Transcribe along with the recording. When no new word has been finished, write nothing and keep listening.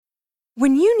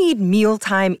When you need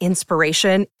mealtime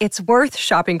inspiration, it's worth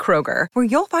shopping Kroger, where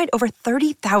you'll find over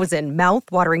 30,000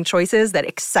 mouth-watering choices that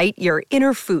excite your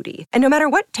inner foodie. And no matter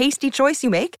what tasty choice you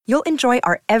make, you'll enjoy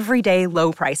our everyday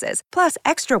low prices, plus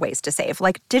extra ways to save,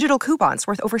 like digital coupons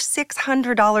worth over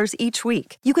 $600 each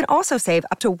week. You can also save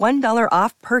up to $1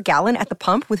 off per gallon at the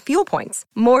pump with fuel points.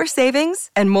 More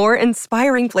savings and more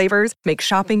inspiring flavors make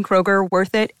shopping Kroger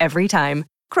worth it every time.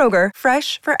 Kroger,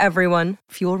 fresh for everyone.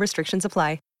 Fuel restrictions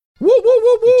apply. Whoop, whoop,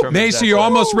 whoop, whoop. Mace, you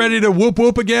almost ready to whoop,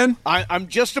 whoop again? I'm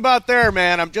just about there,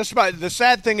 man. I'm just about. The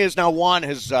sad thing is now Juan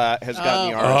has gotten the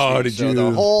RSV. Oh, did you? The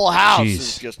whole house Jeez.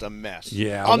 is just a mess.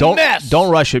 Yeah. Mess.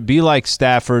 Don't rush it. Be like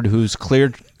Stafford, who's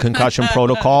cleared concussion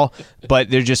protocol, but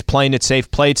they're just playing it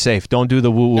safe, play it safe. Don't do the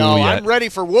woo-woo No, yet. I'm ready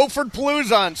for Wolford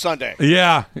Palooza on Sunday.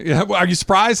 Yeah. Are you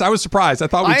surprised? I was surprised. I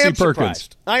thought we'd see Perkins.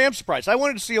 I am surprised. I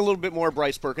wanted to see a little bit more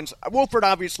Bryce Perkins. Wolford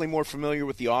obviously more familiar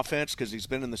with the offense because he's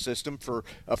been in the system for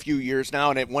a few years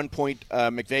now, and at one point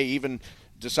McVay even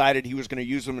decided he was going to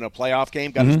use him in a playoff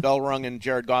game, got his bell rung, and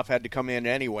Jared Goff had to come in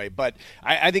anyway. But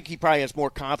I think he probably has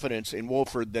more confidence in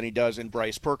Wolford than he does in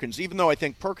Bryce Perkins, even though I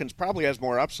think Perkins probably has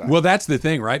more upside. Well, that's the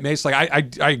thing, right, Mace? Like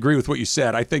I agree with what you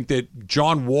said. I think that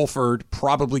John Wolford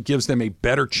probably gives them a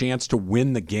better chance to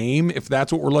win the game, if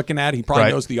that's what we're looking at. He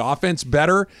probably knows the offense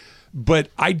better. But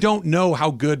I don't know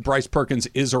how good Bryce Perkins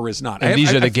is or is not. And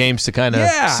these are the games to kind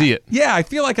of see it. Yeah, I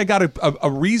feel like I got a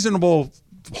reasonable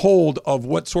hold of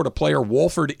what sort of player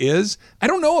Wolford is. I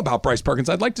don't know about Bryce Perkins.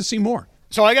 I'd like to see more.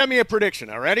 So I got me a prediction.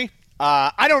 All ready?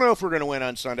 I don't know if we're going to win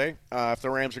on Sunday, if the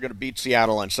Rams are going to beat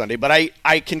Seattle on Sunday, but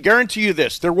I can guarantee you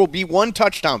this. There will be one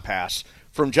touchdown pass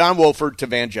from John Wolford to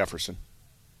Van Jefferson.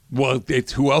 Well,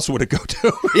 who else would it go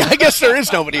to? Yeah, I guess there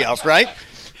is nobody else, right?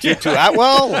 To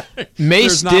Atwell.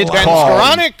 Mace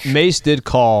did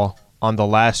call on the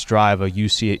last drive of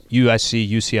USC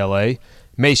UCLA.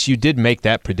 Mace, you did make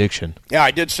that prediction. Yeah, I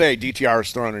did say DTR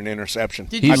has thrown an interception.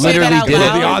 He literally did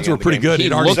it. The odds were pretty good. He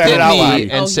looked at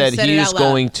me and said he is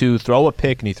going to throw a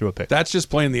pick, and he threw a pick. That's just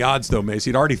playing the odds, though, Mace.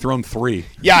 He'd already thrown 3.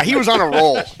 Yeah, he was on a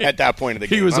roll at that point of the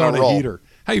game. He was on a heater.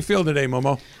 How you feel today,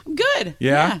 Momo? I'm good.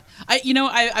 Yeah?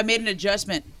 I made an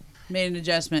adjustment.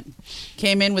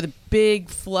 Came in with a big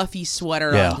fluffy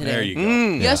sweater on today. There you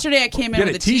go. Yesterday I came in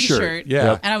with a t-shirt.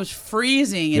 Yeah. And I was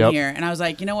freezing in here, and I was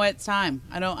like, you know what? It's time.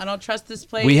 I don't trust this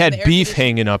place. We had beef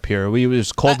hanging up here. It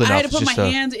was cold enough. I had to put my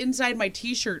hands inside my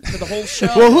t-shirt for the whole show.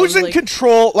 Well, who's in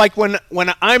control? Like when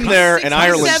I'm there and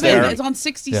Ireland's there. It's on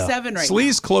 67 right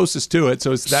Slee's closest to it,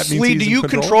 so that means Slee, he's do you in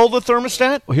control the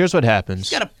thermostat? Well, here's what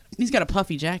happens. He's got a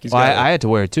puffy jacket. Well, I had to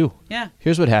wear it too. Yeah.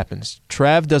 Here's what happens.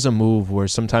 Trav does a move where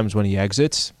sometimes when he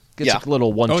exits, gets a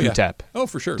little 1-2 tap. Oh,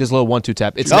 for sure. Just a little 1-2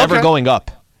 tap. It's never going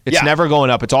up. It's never going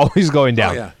up. It's always going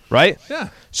down. Oh, yeah. Right? Yeah.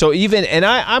 So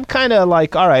I'm kind of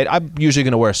like, all right, I'm usually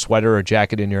going to wear a sweater or a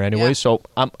jacket in here anyway, so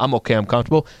I'm okay. I'm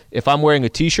comfortable. If I'm wearing a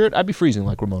T-shirt, I'd be freezing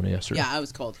like Ramona yesterday. Yeah, I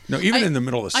was cold. No, even in the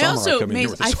middle of the summer, I come in here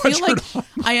with a sweatshirt feel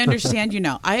like on. I understand you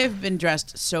now. I have been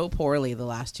dressed so poorly the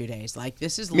last 2 days. Like,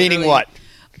 this is Meaning what?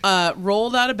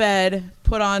 Rolled out of bed,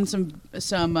 put on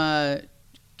some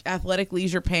athletic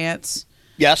leisure pants.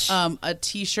 Yes. A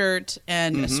T-shirt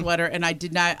and a sweater, and I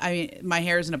did not. I mean, my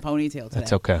hair is in a ponytail today.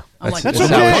 That's okay. That's okay.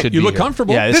 How it should You be look here.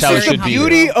 comfortable. Yeah, This how is it the should be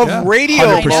beauty here. of radio,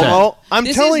 100%. Momo. I'm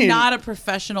telling you. This is not a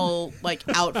professional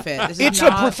outfit. This is It's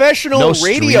not a professional No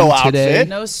radio stream today. outfit.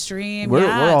 No stream. We're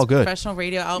all it's a good. Professional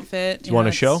radio outfit. Do you want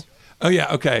to show? Oh,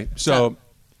 yeah, okay. So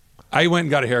I went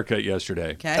and got a haircut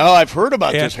yesterday. Okay. Oh, I've heard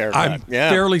about And this haircut. I'm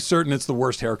fairly certain it's the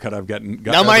worst haircut I've gotten.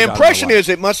 Now, my impression is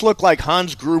it must look like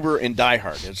Hans Gruber in Die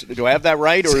Hard. Do I have that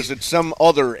right, or is it some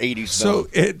other 80s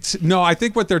villain? I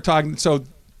think what they're talking. So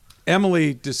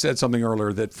Emily just said something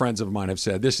earlier that friends of mine have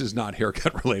said. This is not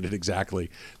haircut related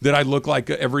exactly. That I look like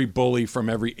every bully from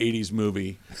every 80s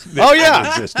movie. That ever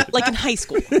existed. Like in high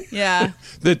school. Yeah.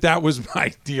 That was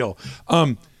my deal.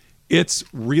 It's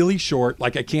really short.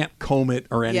 Like I can't comb it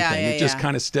or anything. It just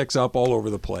kind of sticks up all over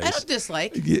the place. I don't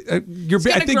dislike. I think you're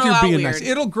grow being out nice. weird.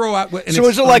 It'll grow out. And So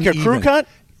is it like a crew uneven. cut?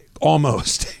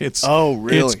 Almost. It's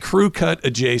really? It's crew cut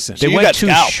adjacent. They you went got too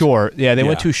scalped. short. Yeah, they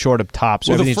went too short up top,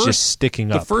 so everything's just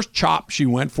sticking up. The first chop she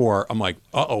went for, I'm like,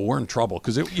 we're in trouble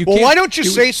because why don't you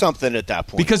say something at that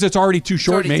point? Because it's already too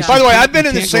short. already Mason. By the way, You I've been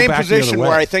in the can't go same back the other position way.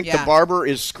 where I think the Yeah. barber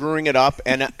is screwing it up,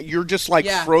 and you're just like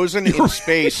Yeah. frozen in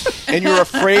space, and you're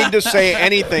afraid to say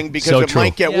anything because So it true.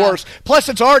 might get Yeah. worse. Plus,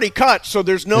 it's already cut, so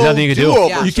there's no There's nothing you can do. do-overs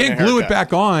Yeah. You can't in a glue it haircut.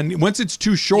 back on. Once it's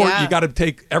too short, Yeah. you got to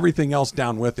take everything else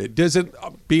down with it. Does it?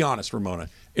 Be honest, Ramona.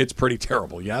 It's pretty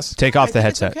terrible. Yes. Take off the I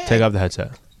think it's headset. okay. Take off the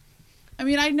headset. I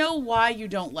mean, I know why you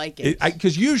don't like it.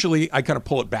 Because usually I kind of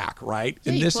pull it back, right? Yeah,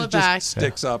 and you this pull is it just back.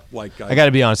 sticks up like I got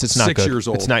to be honest, it's not 6 good. years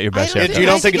old. It's not your best haircut. You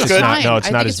don't think it's good? No,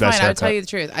 it's not his best fine. haircut. I'll tell you the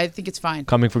truth. I think it's fine.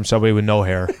 Coming from somebody with no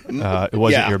hair, it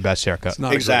wasn't Yeah. your best haircut. It's not a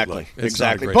great Exactly. look. It's not a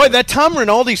Exactly. great Boy, look. that Tom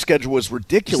Rinaldi schedule was Is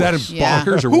ridiculous. that Yeah.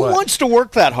 bonkers or Who what? wants to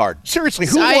work that hard? Seriously,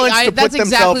 who wants to put that's exactly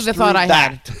themselves the thought through I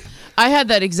that? had. I had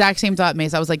that exact same thought,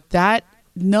 Mace. I was like,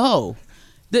 no.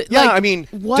 Yeah, Like, I mean,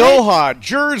 what? Doha,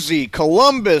 Jersey,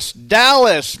 Columbus,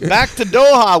 Dallas, back to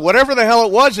Doha, whatever the hell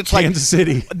it was. It's like Kansas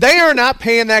City. they are not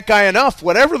paying that guy enough.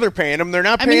 Whatever they're paying him, they're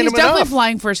not I paying mean, he's him definitely enough.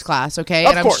 flying first class, okay?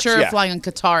 Of And I'm course, sure yeah. flying on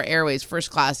Qatar Airways first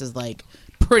class is like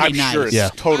pretty I'm nice. sure it's Yeah.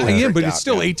 totally. Yeah, but tricked it's out,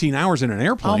 still yeah. 18 hours in an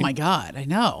airplane. Oh my God, I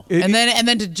know. It- and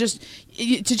then to just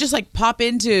like pop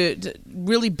into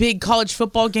really big college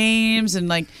football games and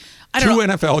like I don't Two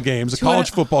know. NFL games, a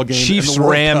college football game, Chiefs and the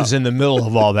World Rams Cup. in the middle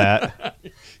of all that.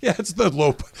 Yeah, it's the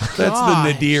lope. That's the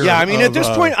Gosh. nadir. Yeah, I mean, at of, this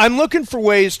point, I'm looking for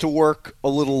ways to work a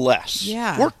little less.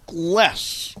 Yeah. Work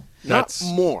less, not that's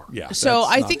more. Yeah. So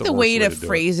that's I not think the the worst way to do it.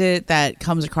 phrase it that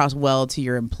comes across well to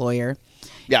your employer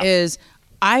Yeah. is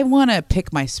I want to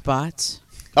pick my spots.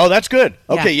 Oh, that's good.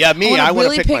 Okay, yeah, me, I want to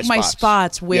really pick my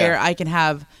spots where Yeah. I can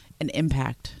have an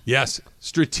impact. Yes,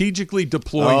 strategically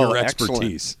deploy Oh, your excellent.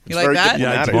 expertise. You like Very that? good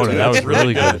Yeah, I at do. it. Boy, that was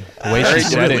really good. The way Very she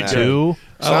said good. it, too.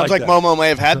 Sounds like that. Momo may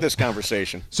have had this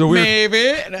conversation. So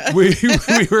Maybe. we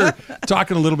were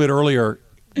talking a little bit earlier.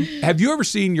 Have you ever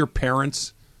seen your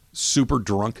parents super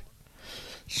drunk?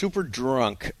 Super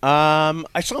drunk.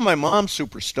 I saw my mom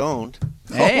super stoned.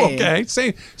 Hey. Oh,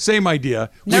 okay, same idea.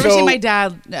 Never So- seen my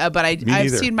dad, but I've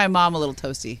neither. seen my mom a little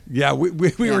toasty. Yeah, we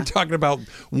Yeah. were talking about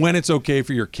when it's okay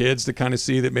for your kids to kind of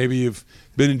see that maybe you've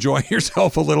been enjoying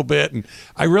yourself a little bit. And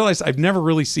I realized I've never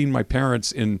really seen my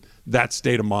parents in that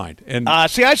state of mind. And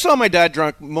See, I saw my dad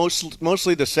drunk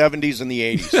mostly the 70s and the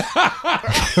 80s.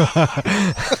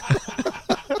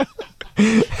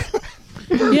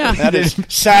 Yeah. That is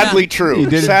sadly true. He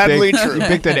didn't Sadly pick, true. He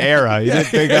picked an era. He didn't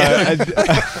pick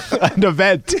an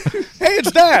event. Hey,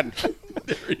 it's Dad.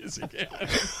 there he is again.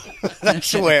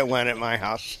 That's the way it went at my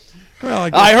house. Well, I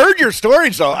guess I heard your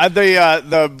stories though.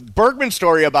 The Bergman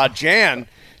story about Jan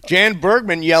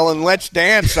Bergman yelling "Let's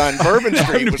dance" on Bourbon Street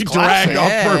having to was be classic. dragged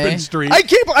off Hey. Bourbon Street.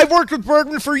 I've worked with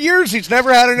Bergman for years. He's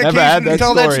never had an Never occasion had to that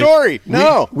tell that story. story.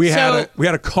 No. We So-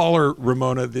 had a caller,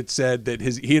 Ramona, that said that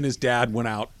he and his dad went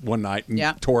out one night and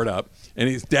Yeah. tore it up. And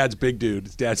his dad's a big dude.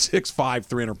 His dad's 6'5",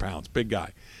 300 pounds, big guy.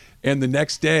 And the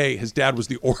next day, his dad was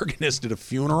the organist at a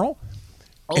funeral.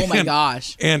 Oh my And-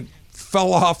 gosh. And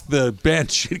fell off the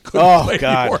bench. He couldn't Oh, play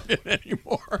God. the organ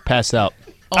anymore. Passed out.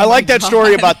 I Oh like my that God.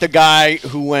 story about the guy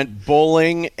who went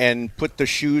bowling and put the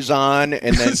shoes on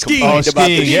and then Skiing. complained about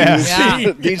the Skiing, yeah. shoes.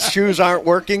 Yeah. These shoes aren't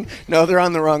working. No, they're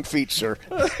on the wrong feet, sir.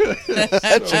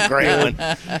 That's a great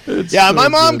one. Yeah, my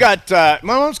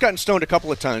mom's gotten stoned a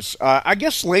couple of times. I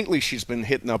guess lately she's been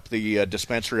hitting up the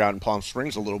dispensary out in Palm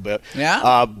Springs a little bit.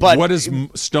 Yeah? But What does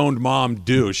stoned mom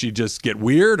do? She just get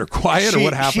weird or quiet, or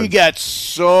what happens? She gets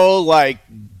so like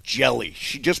jelly.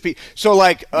 She just be so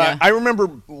like. Yeah. I remember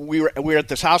we were at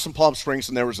this house in Palm Springs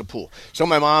and there was a pool. So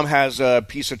my mom has a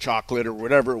piece of chocolate or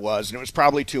whatever it was, and it was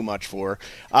probably too much for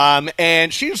her.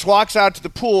 And she just walks out to the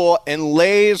pool and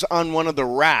lays on one of the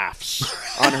rafts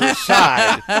on her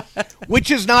side,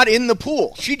 which is not in the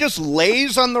pool. She just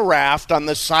lays on the raft on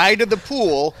the side of the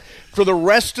pool for the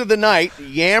rest of the night,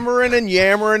 yammering and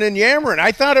yammering and yammering.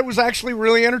 I thought it was actually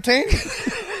really entertaining.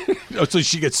 Oh, so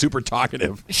she gets super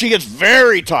talkative. She gets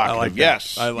very talkative. I like that.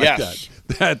 Yes, I like yes.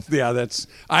 that. That's.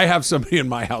 I have somebody in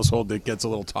my household that gets a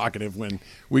little talkative when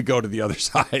we go to the other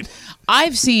side.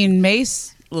 I've seen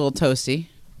Mace a little toasty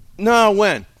No,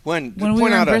 when when we Point were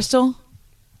in out a- Bristol.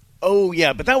 Oh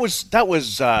yeah, but that was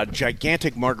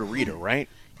gigantic margarita, right?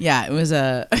 Yeah, it was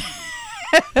a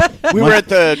We were at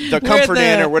the Comfort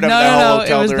Inn or whatever the hell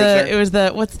hotel it was there the is there. it was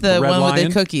the what's the Red one with Lion?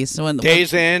 the cookies? The one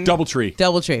Days Inn. DoubleTree.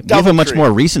 DoubleTree. You have a much Doubletree.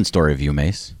 more recent story of you,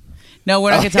 Mace. No,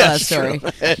 we're not gonna tell that Yes, story.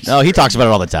 true. No, he talks about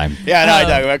it all the time. Yeah, no, I Oh.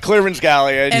 talk about Clearman's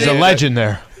Galley. He's a legend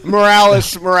there.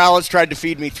 Morales tried to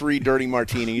feed me 3 dirty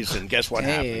martinis, and guess what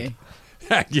happened? Hey.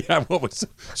 Yeah.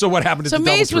 What happened at So the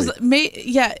Mace DoubleTree? was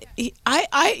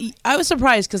I was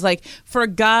surprised because like for a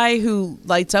guy who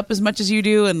lights up as much as you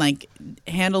do and like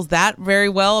handles that very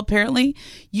well, apparently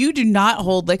you do not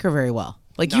hold liquor very well.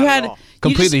 Like you Not at had all. you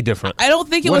Completely just- different. I don't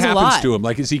think it What was a happens lot. to him?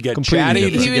 Like, does he get Completely chatty?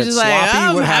 different. Does He he was get just like, sloppy?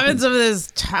 I'm what having happens? some of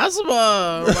this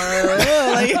Tasma.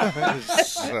 Like,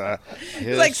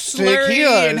 like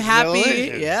slurry and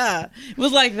happy. Yeah, it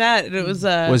was like that. And it was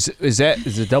Is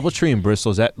the DoubleTree in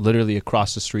Bristol? Is that literally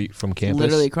across the street from campus?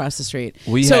 literally across the street.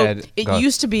 We so had- it go ahead.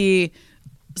 used to be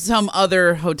some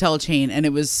other hotel chain, and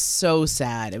it was so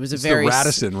sad. It was It's very the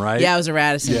Radisson, right? Yeah, it was a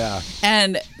Radisson. Yeah.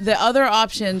 And the other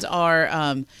options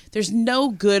are there's no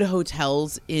good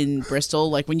hotels in Bristol.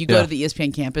 Like when you go to the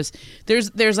ESPN campus,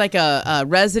 there's like a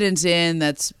Residence Inn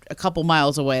that's a couple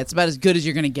miles away. It's about as good as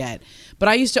you're going to get. But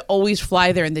I used to always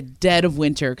fly there in the dead of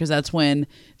winter because that's when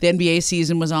the NBA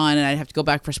season was on, and I'd have to go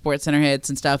back for SportsCenter hits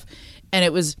and stuff. And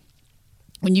it was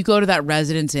when you go to that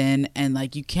Residence Inn and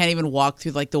like you can't even walk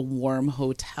through like the warm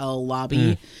hotel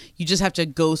lobby. You just have to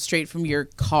go straight from your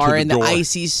car in the door.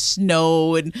 icy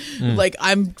snow and like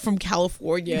I'm from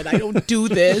California and I don't do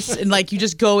this and like you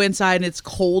just go inside and it's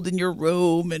cold in your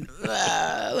room and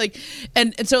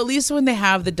and so at least when they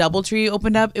have the DoubleTree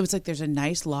opened up, it was like there's a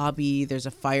nice lobby, there's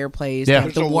a fireplace, they have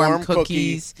There's the a warm warm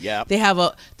cookies. cookie. Yeah. They have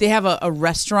a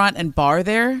restaurant and bar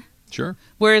there. Sure.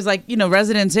 Whereas, like,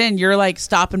 Residence Inn, you're like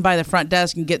stopping by the front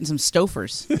desk and getting some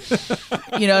Stofers,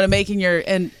 to making your,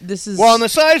 and this is. Well, and the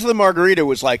size of the margarita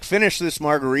was like, finish this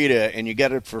margarita and you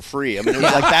get it for free. I mean, it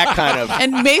was like that kind of.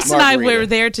 And Mason and I were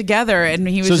there together, and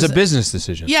he was. So it was just, a business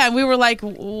decision. Yeah, and we were like,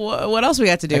 what else we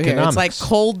got to do here? It's like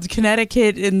cold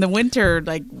Connecticut in the winter.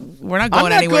 Like, we're not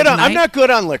going anywhere tonight. I'm not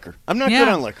good on liquor. Good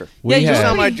on liquor. Yeah, It's you're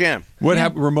not my pretty- jam. What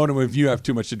happened, Ramona, if you have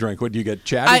too much to drink? What do you get,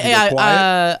 chatty? Do you get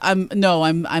quiet?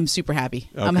 I'm super happy.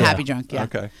 I'm a Okay. happy drunk. Yeah.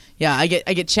 Okay. Yeah, I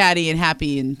get chatty and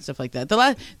happy and stuff like that.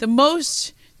 The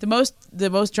most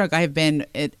drunk I have been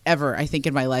ever, I think,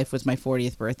 in my life was my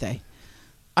 40th birthday.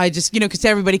 I just, because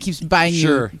everybody keeps buying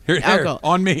Sure. you Here, alcohol.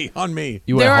 on me.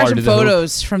 You went There are hard some to the hoop.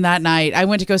 photos from that night. I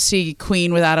went to go see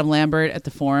Queen with Adam Lambert at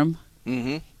the Forum.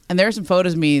 Mm-hmm. And there are some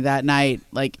photos of me that night,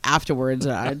 like afterwards.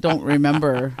 I don't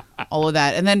remember all of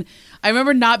that. And then I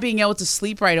remember not being able to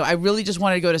sleep right. I really just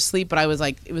wanted to go to sleep, but I was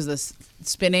like, it was this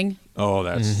spinning. Oh,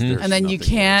 that's. Mm-hmm. And then you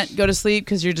can't go to sleep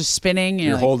because you're just spinning. And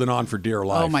You're like, holding on for dear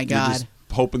life. Oh, my You're just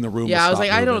God. hoping the room. yeah, will I was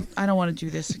stop like, moving. I don't want to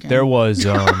do this again.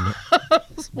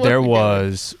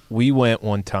 We went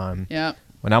one time. Yeah.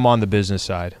 When I'm on the business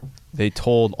side, they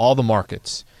told all the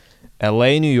markets,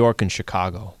 LA, New York, and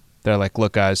Chicago. They're like,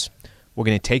 look, guys, we're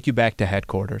going to take you back to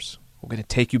headquarters. We're going to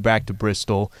take you back to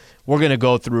Bristol. We're going to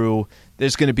go through,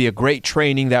 there's going to be a great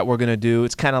training that we're going to do.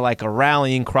 It's kind of like a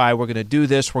rallying cry. We're going to do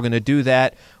this. We're going to do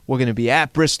that. We're going to be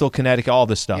at Bristol, Connecticut, all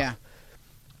this stuff. Yeah.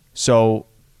 So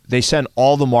they sent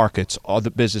all the markets, all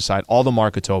the business side, all the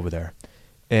markets over there.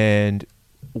 And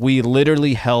we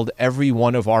literally held every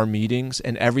one of our meetings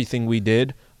and everything we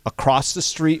did across the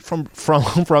street from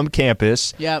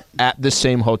campus Yep. at the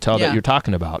same hotel Yeah. that you're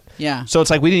talking about. Yeah. So it's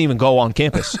like we didn't even go on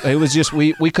campus. It was just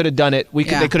we could have done it. They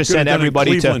could have Could've sent done it in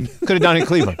everybody to Cleveland. could have done it in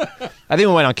Cleveland. I think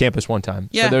we went on campus one time.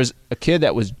 Yeah. So there's a kid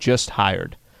that was just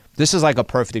hired. This is like a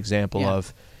perfect example Yeah.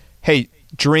 of, hey,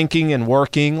 drinking and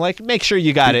working, like make sure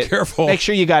you got Be it. careful. Make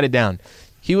sure you got it down.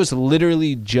 He was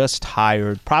literally just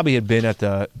hired, probably had been at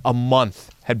a month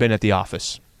had been at the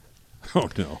office. Oh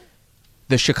no.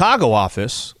 The Chicago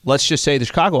office, let's just say the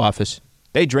Chicago office,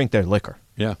 they drink their liquor.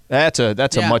 Yeah. That's a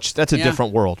Yeah. Yeah.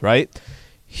 different world, right?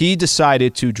 He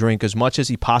decided to drink as much as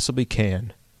he possibly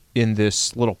can in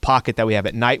this little pocket that we have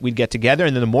at night. We'd get together,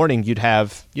 and in the morning you'd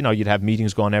have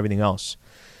meetings going, everything else.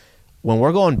 When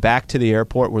we're going back to the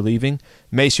airport, we're leaving.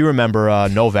 Mace, you remember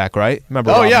Novak, right?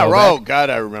 Remember? Oh, Rob yeah. Novak? Oh, God,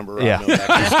 I remember Rob Yeah.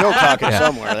 Novak. He's still talking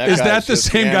somewhere. Is guy's that the just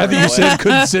same guy yammering that you away. said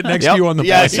couldn't sit next Yep. to you on the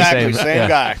Yeah, plane? exactly. Same yeah.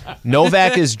 guy.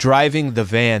 Novak is driving the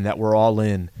van that we're all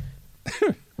in.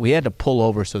 We had to pull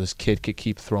over so this kid could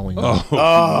keep throwing up.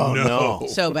 Oh, no.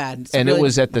 So bad. It's And really- it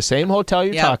was at the same hotel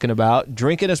you're Yeah. talking about,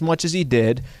 drinking as much as he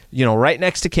did, right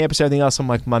next to campus, everything else. I'm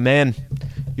like, my man,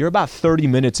 you're about 30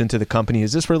 minutes into the company.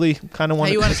 Is this really kind of How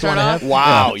you wanna start off?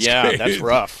 Wow. Yeah, that's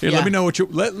rough. Here, Yeah. let me know what you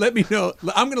let me know.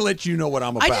 I'm going to let you know what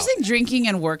I'm about. I just think drinking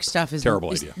and work stuff is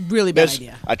Terrible is idea. really bad It's-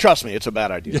 idea. trust me, it's a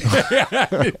bad idea.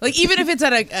 Like even if it's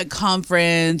at a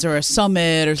conference or a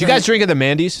summit or Did you guys drink at the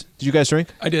Mandy's? Did you guys drink?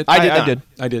 I did. I did not. did.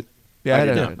 I did. Yeah, I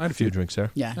did had not. a few drinks there.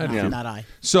 Yeah, Yeah. not I.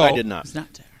 So I did not. It's not.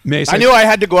 Mace, I knew I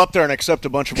had to go up there and accept a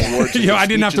bunch of awards. and Yeah, I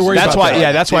didn't have to speeches. worry That's about why. that.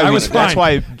 Yeah, that's why. I was That's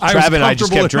fine. why I was Trav and I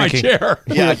just kept comfortable in my drinking. chair.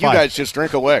 Yeah, you fine. guys just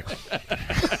drink away.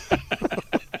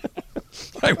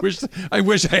 I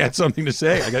wish I had something to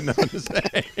say. I got nothing to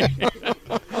say.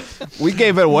 We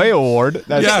gave it away award.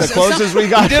 That's Yes. the closest we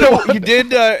got. You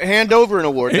did hand over an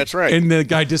award. That's right. And the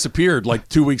guy disappeared like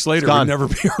 2 weeks later. gone. We never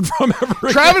heard from ever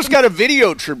again. Travis got a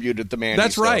video tribute at the Mandy's.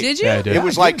 That's right. Did you? Yeah, I did. It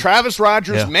was like Travis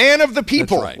Rogers, Yeah. man of the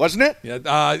people, That's right. wasn't it?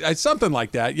 Yeah, something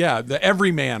like that. Yeah, the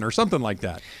Everyman or something like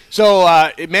that. So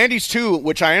Mandy's 2,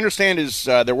 which I understand is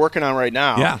they're working on right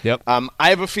now. Yeah. Yep. I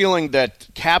have a feeling that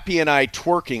Cappy and I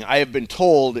twerking, I have been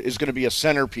told, is going to be a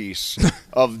centerpiece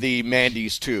of the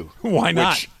Mandy's 2. Why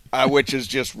not? Which which is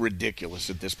just ridiculous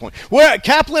at this point. Well,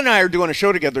 Kaplan and I are doing a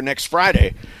show together next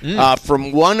Friday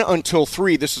from 1 until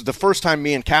 3. This is the first time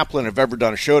me and Kaplan have ever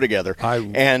done a show together.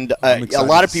 And a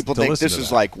lot of people think this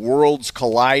is like worlds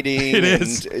colliding. It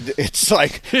is. It's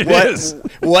like,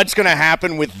 what's going to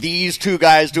happen with these two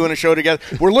guys doing a show together?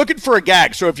 We're looking for a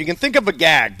gag. So if you can think of a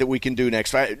gag that we can do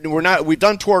next Friday. We've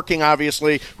done twerking,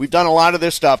 obviously. We've done a lot of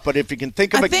this stuff. But if you can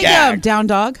think of a gag. Down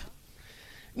dog.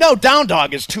 No, down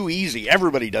dog is too easy.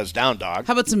 Everybody does down dog.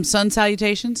 How about some sun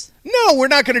salutations? No, we're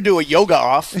not going to do a yoga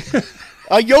off.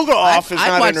 A yoga off is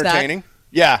not entertaining. That.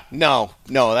 Yeah, no,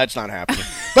 that's not happening.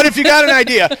 But if you got an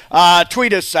idea,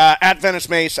 tweet us at Venice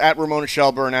Mace, at Ramona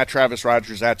Shelburne, at Travis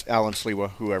Rogers, at Alan Sliwa,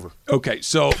 whoever. Okay,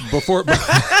 so before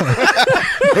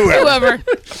whoever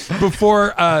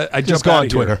before I jump go out on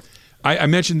of Twitter. Here, I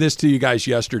mentioned this to you guys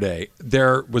yesterday.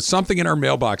 There was something in our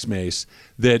mailbox, Mace,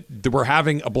 that we're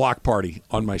having a block party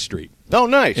on my street. Oh,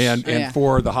 nice. And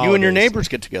for the holidays. You and your neighbors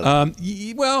get together.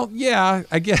 Well, yeah,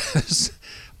 I guess.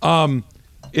 And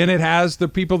it has the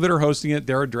people that are hosting it,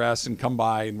 their address, and come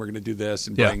by, and we're going to do this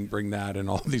and bring that and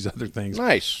all these other things.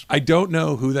 Nice. I don't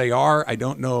know who they are. I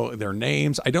don't know their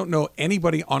names. I don't know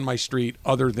anybody on my street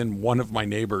other than one of my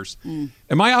neighbors.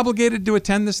 Am I obligated to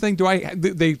attend this thing?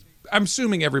 I'm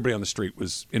assuming everybody on the street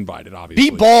was invited, obviously.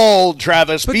 Be bold,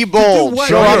 Travis. Be bold.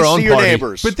 Show up to your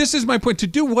neighbors. But this is my point. To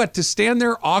do what? To stand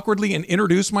there awkwardly and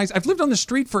introduce myself? I've lived on the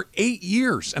street for 8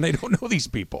 years, and I don't know these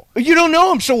people. You don't know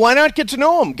them, so why not get to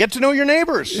know them? Get to know your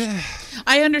neighbors.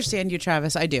 I understand you,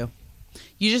 Travis. I do.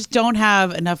 You just don't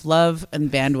have enough love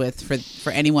and bandwidth for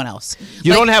anyone else.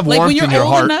 You don't have warmth in your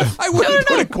heart. I wouldn't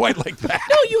put it quite like that.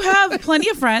 No, you have plenty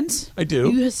of friends. I do.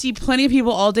 You see plenty of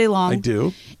people all day long. I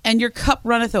do. And your cup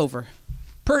runneth over.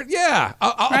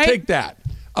 I'll take that.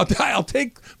 I'll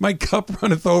take my cup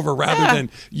runneth over rather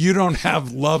than you don't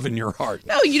have love in your heart.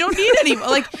 No, you don't need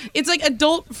any. It's like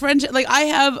adult friendship. Like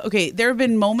there have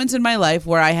been moments in my life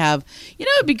where I have,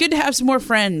 it'd be good to have some more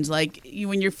friends. Like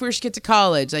when you first get to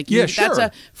college, that's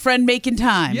a friend making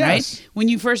time, right? When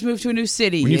you first move to a new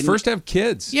city. When you first have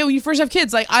kids. Yeah, when you first have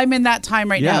kids. Like I'm in that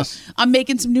time right now. I'm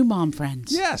making some new mom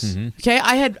friends. Yes. Mm-hmm. Okay,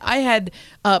 I had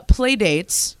play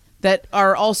dates that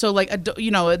are also like,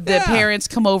 the parents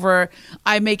come over,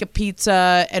 I make a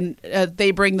pizza, and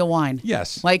they bring the wine.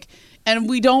 Yes. And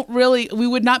we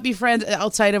would not be friends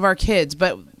outside of our kids,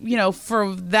 but,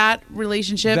 for that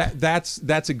relationship.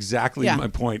 That's exactly my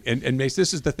point. And Mace,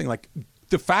 this is the thing,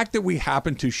 the fact that we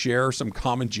happen to share some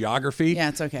common geography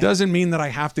it's okay. doesn't mean that I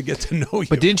have to get to know you.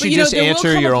 But didn't you just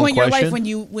answer your own question? There will come a point in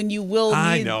your life when you will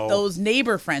need those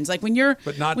neighbor friends. Like when you're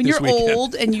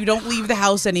old and you don't leave the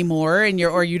house anymore and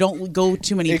you don't go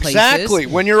too many places. Exactly.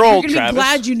 When you're old, you're Travis. Be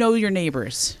glad you know your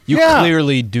neighbors. You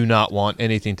clearly do not want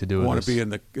anything to do with I want this. to be in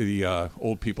the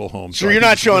old people home. So you're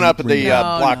not showing up at the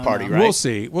block party, right? We'll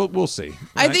see. We'll see.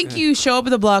 I think you show up at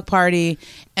the block party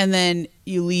and then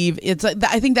you leave.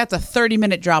 I think that's a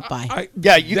 30-minute drop by.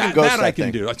 You can go. That I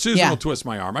can do. Susan will twist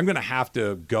my arm. I'm going to have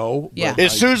to go. Yeah.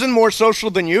 Is Susan more social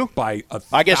than you? By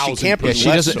I guess she can't be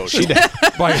less social.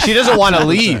 She doesn't want to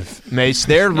leave, Mace.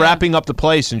 They're wrapping up the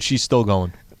place, and she's still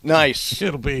going. Nice.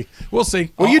 It'll be. We'll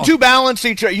see. Well, you two balance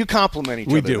each other. You complement each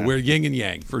other. We do. Then. We're yin and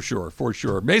yang for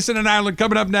sure. Mason and Ireland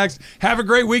coming up next. Have a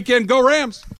great weekend. Go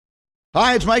Rams.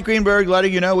 Hi, it's Mike Greenberg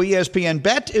letting you know ESPN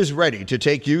Bet is ready to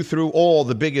take you through all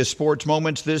the biggest sports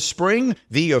moments this spring.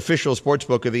 The official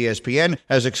sportsbook of ESPN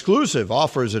has exclusive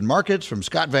offers and markets from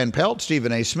Scott Van Pelt,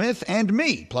 Stephen A. Smith, and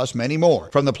me, plus many more.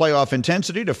 From the playoff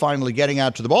intensity to finally getting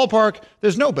out to the ballpark,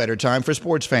 there's no better time for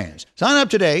sports fans. Sign up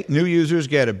today. New users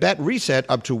get a bet reset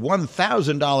up to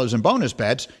 $1,000 in bonus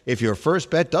bets if your first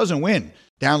bet doesn't win.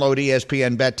 Download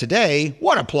ESPN Bet today.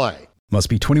 What a play. Must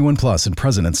be 21 plus and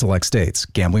present in select states.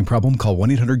 Gambling problem? Call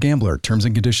 1-800-GAMBLER. Terms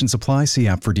and conditions apply. See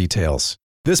app for details.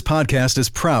 This podcast is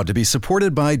proud to be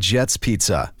supported by Jets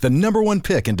Pizza, the #1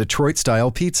 pick in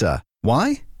Detroit-style pizza.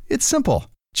 Why? It's simple.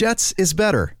 Jets is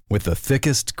better. With the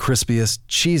thickest, crispiest,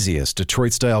 cheesiest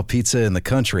Detroit-style pizza in the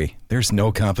country, there's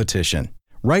no competition.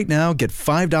 Right now, get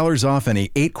 $5 off any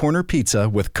 8-corner pizza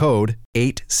with code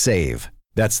 8SAVE.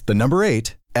 That's the number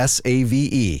 8,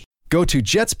 S-A-V-E. Go to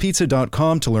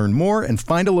jetspizza.com to learn more and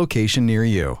find a location near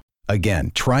you.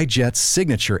 Again, try Jet's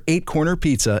signature 8-corner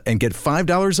pizza and get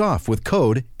 $5 off with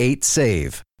code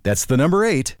 8SAVE. That's the number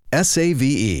 8,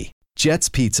 S-A-V-E. Jet's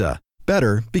Pizza.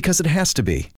 Better because it has to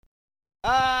be.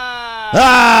 There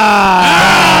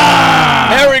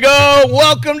we go.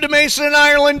 Welcome to Mason,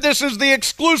 Ireland. This is the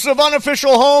exclusive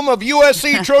unofficial home of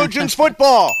USC Trojans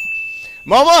football.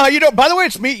 Momo, how you doing? By the way,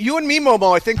 it's you and me,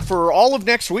 Momo, I think, for all of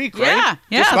next week, right?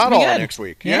 Yeah. Just about all good. of next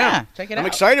week. Yeah, check it out. I'm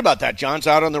excited about that. John's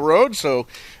out on the road, so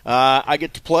I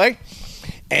get to play.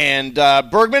 And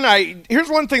Bergman, here's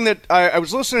one thing that I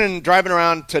was listening, driving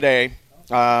around today,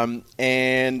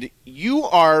 and you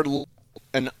are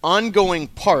an ongoing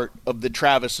part of the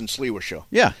Travis and Sliwa show.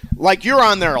 Yeah. Like, you're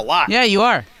on there a lot. Yeah, you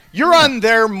are. You're on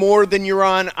there more than you're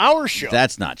on our show.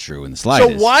 That's not true in the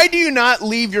slightest. So why do you not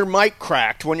leave your mic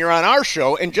cracked when you're on our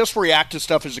show and just react to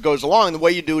stuff as it goes along the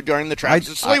way you do during the Travis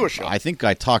and Sliwa show? I think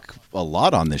I talk a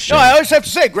lot on this show. No, I always have to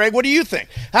say, Greg, what do you think?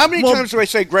 How many times do I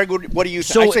say, Greg, what do you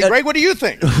think? I say, Greg, what do you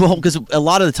think? Well, because a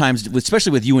lot of the times,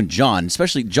 especially with you and John,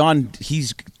 especially John,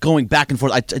 he's going back and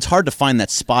forth. It's hard to find that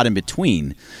spot in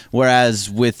between. Whereas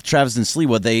with Travis and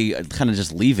Sliwa, they kind of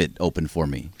just leave it open for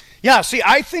me. Yeah, see,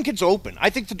 I think it's open.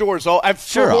 I think the door is open.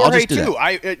 Sure, I'll just do too.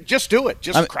 that. Just do it.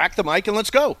 Just crack the mic and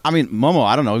let's go. I mean, Momo,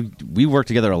 I don't know. We work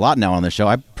together a lot now on the show.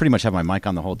 I pretty much have my mic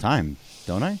on the whole time,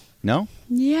 don't I? No?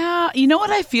 Yeah. You know what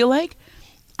I feel like?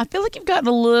 I feel like you've gotten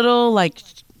a little,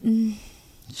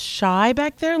 shy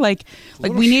back there. Like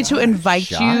we need to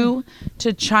invite you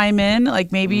to chime in.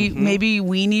 Like, maybe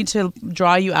we need to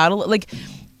draw you out a little. Like,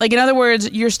 in other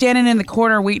words, you're standing in the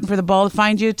corner waiting for the ball to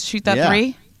find you to shoot that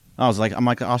three. I'm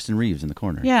like Austin Reeves in the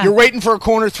corner. Yeah. You're waiting for a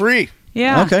corner three.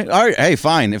 Yeah. Okay. All right. Hey,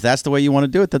 fine. If that's the way you want to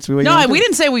do it, that's the way you want to do it. No, we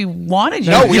didn't say we wanted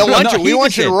you. No, we don't want you. We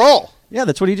want you to roll. Yeah,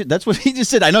 that's what he just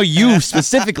said. I know you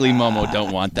specifically, Momo,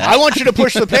 don't want that. I want you to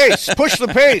push the pace. Push the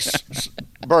pace,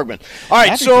 Bergman. All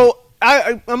right, so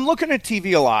I'm looking at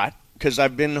TV a lot because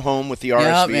I've been home with the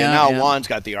RSV, and now Juan's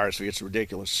got the RSV. It's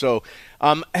ridiculous. So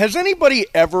has anybody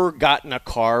ever gotten a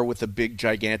car with a big,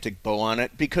 gigantic bow on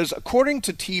it? Because according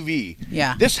to TV,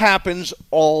 this happens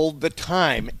all the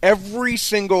time. Every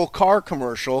single car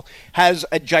commercial has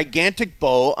a gigantic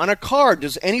bow on a car.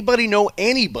 Does anybody know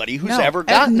anybody who's ever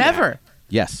gotten never.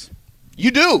 Yes. You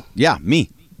do? Yeah,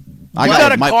 me. You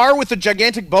got a car with a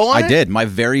gigantic bow on it? I did. My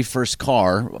very first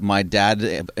car, my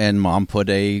dad and mom put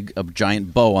a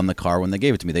giant bow on the car when they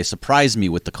gave it to me. They surprised me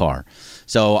with the car.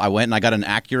 So I went and I got an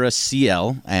Acura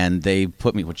CL, and they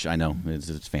put me, which I know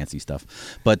it's fancy stuff,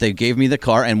 but they gave me the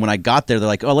car. And when I got there, they're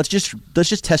like, "Oh, let's just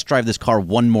test drive this car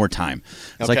one more time."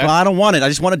 It's like, well, I don't want it. I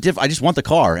just want I just want the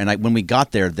car. And when we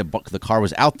got there, the car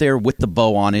was out there with the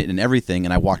bow on it and everything,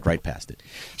 and I walked right past it.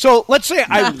 So let's say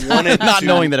I wanted not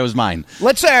knowing that it was mine.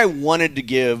 Let's say I wanted to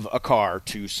give a car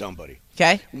to somebody.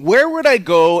 Okay. Where would I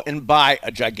go and buy a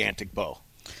gigantic bow?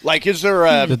 Like, is there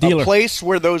a place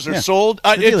where those are sold?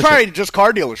 It's probably just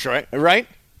car dealers, right?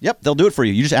 Yep, they'll do it for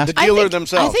you. You just ask the dealer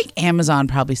themselves. I think Amazon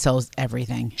probably sells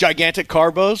everything. Gigantic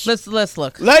car bows? Let's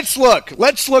look. Let's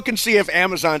look and see if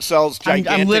Amazon sells gigantic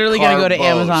car bows. I'm literally going to go to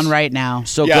Amazon right now.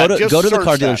 So go to the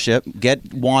car dealership,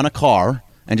 get Juan a car,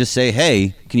 and just say,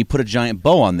 "Hey, can you put a giant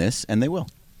bow on this?" And they will.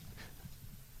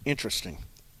 Interesting.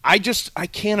 I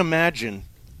can't imagine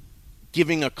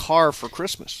giving a car for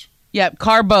Christmas. Yep,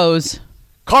 car bows.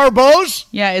 Car bows?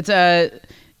 Yeah, it's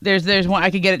there's one. I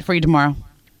could get it for you tomorrow.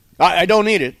 I don't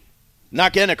need it.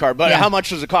 Not getting a car, but how much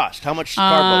does it cost? How much does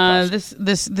car bow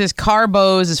cost? This car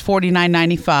bows is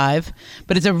 $49.95,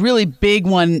 but it's a really big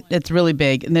one. It's really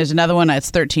big, and there's another one that's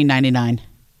 $13.99.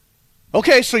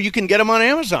 Okay, so you can get them on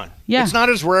Amazon. Yeah, it's not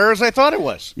as rare as I thought it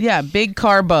was. Yeah, big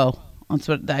car bow. That's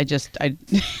what I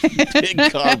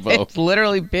big car bow. It's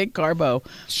literally big car bow.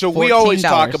 So we always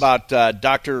talk about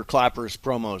Dr. Clapper's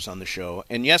promos on the show,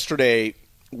 and yesterday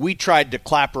we tried to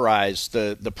clapperize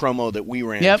the promo that we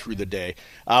ran through the day.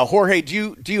 Jorge,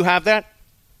 do you have that?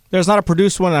 There's not a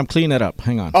produced one, and I'm cleaning it up.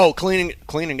 Hang on. Oh, cleaning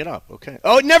it up. Okay.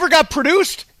 Oh, it never got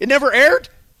produced? It never aired?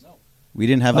 No. We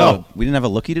didn't have a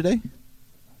lookie today?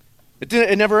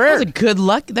 It never aired. That was a good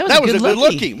look. That was a good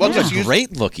lookie. Well, that was a great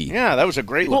lookie. Yeah, that was a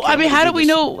great lookie. Well, I mean, how do we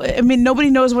know? I mean,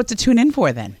 nobody knows what to tune in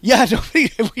for then. Yeah, we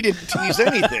didn't tease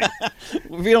anything. If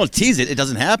we don't tease it, it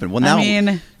doesn't happen. Well, now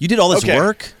you did all this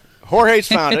work. Jorge's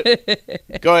found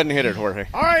it. Go ahead and hit it, Jorge.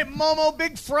 All right, Momo,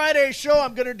 Big Friday show.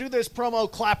 I'm going to do this promo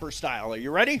clapper style. Are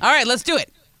you ready? All right, let's do it.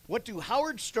 What do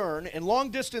Howard Stern and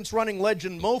long-distance running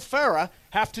legend Mo Farah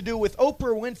have to do with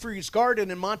Oprah Winfrey's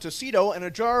garden in Montecito and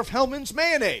a jar of Hellman's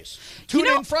mayonnaise? Tune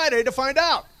in Friday to find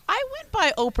out. I went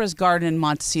by Oprah's garden in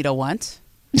Montecito once.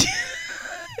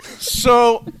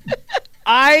 So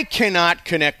I cannot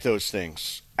connect those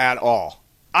things at all.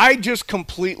 I just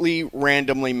completely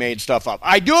randomly made stuff up.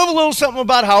 I do have a little something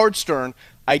about Howard Stern.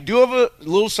 I do have a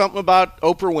little something about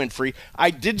Oprah Winfrey. I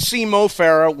did see Mo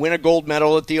Farah win a gold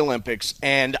medal at the Olympics,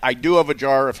 and I do have a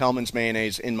jar of Hellman's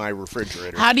mayonnaise in my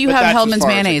refrigerator. How do you have Hellman's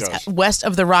mayonnaise? West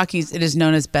of the Rockies, it is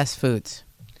known as Best Foods.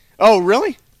 Oh,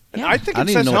 really? Yeah. I think I it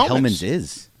don't says even know Hellman's. what Hellman's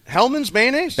is. Hellman's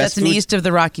mayonnaise? That's an East of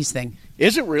the Rockies thing.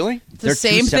 Is it really? It's the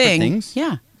same thing. Things?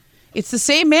 Yeah. It's the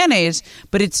same mayonnaise,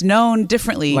 but it's known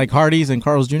differently. Like Hardee's and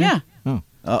Carl's Jr.? Yeah.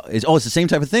 It's the same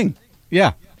type of thing.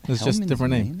 Yeah. It's just a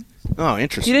different name. Oh,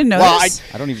 interesting. You didn't know this?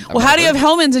 I don't even. Well, how do you have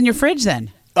Hellman's in your fridge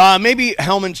then? Maybe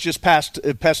Hellman's just passed.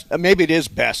 Maybe it is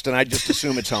best, and I just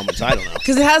assume it's Hellman's. I don't know.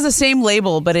 Because it has the same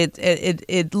label, but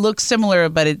it looks similar,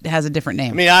 but it has a different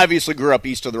name. I mean, I obviously grew up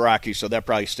east of the Rockies, so that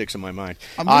probably sticks in my mind.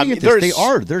 I'm looking at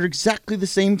this. They're exactly the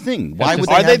same thing. Why would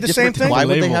Are they they the same thing? Why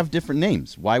would they have different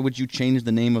names? Why would you change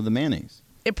the name of the mayonnaise?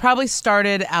 It probably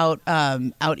started out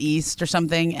east or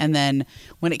something, and then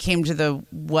when it came to the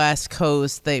West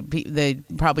Coast, they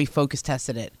probably focus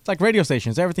tested it. It's like radio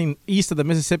stations. Everything east of the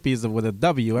Mississippi is with a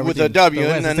W. With a W,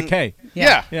 and then it's a K.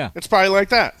 Yeah. It's probably like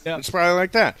that. Yeah. It's probably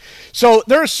like that. So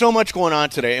there's so much going on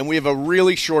today, and we have a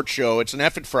really short show. It's an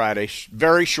F-ed Friday,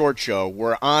 very short show.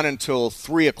 We're on until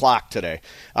 3 o'clock today.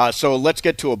 So let's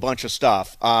get to a bunch of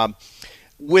stuff.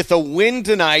 With a win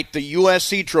tonight, the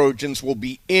USC Trojans will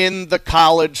be in the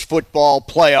college football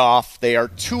playoff. They are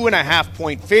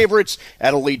 2.5-point favorites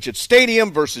at Allegiant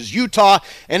Stadium versus Utah.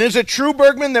 And is it true,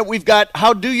 Bergman, that we've got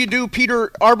How Do You Do Pete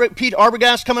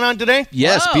Arbogast coming on today?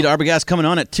 Yes, Pete Arbogast coming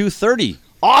on at 2:30.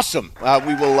 Awesome.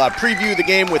 We will preview the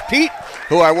game with Pete,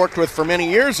 who I worked with for many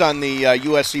years on the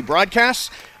USC broadcasts.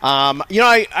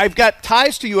 I've got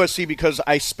ties to USC because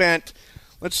I spent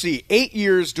 8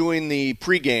 years doing the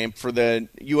pregame for the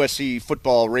USC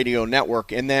Football Radio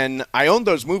Network, and then I owned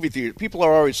those movie theaters. People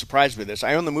are always surprised by this.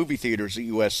 I owned the movie theaters at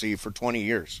USC for 20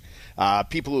 years.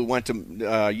 People who went to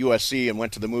USC and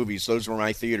went to the movies, those were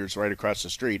my theaters right across the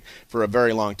street for a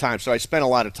very long time. So I spent a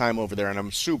lot of time over there, and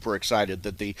I'm super excited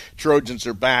that the Trojans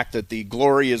are back, that the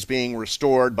glory is being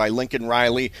restored by Lincoln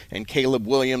Riley and Caleb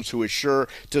Williams, who is sure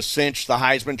to cinch the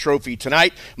Heisman Trophy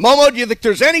tonight. Momo, do you think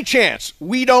there's any chance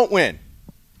we don't win?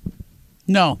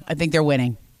 No, I think they're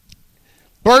winning.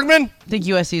 Bergman? I think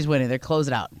USC is winning. They're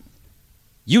closing out.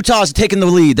 Utah's taking the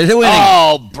lead. They're winning.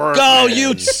 Oh, Bergman. Go,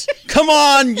 Utes. Come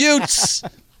on, Utes.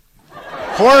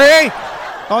 Jorge?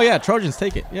 Oh, yeah, Trojans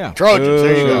take it. Yeah. Trojans,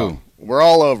 there you go. We're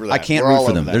all over that. I can't root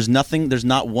for them. There's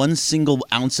not one single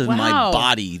ounce of my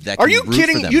body that can Are you root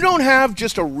kidding? for them. You don't have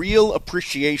just a real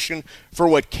appreciation for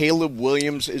what Caleb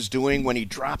Williams is doing when he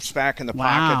drops back in the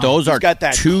pocket. Those He's are got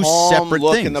that two calm separate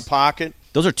look things. in the pocket.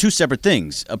 Those are two separate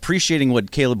things. Appreciating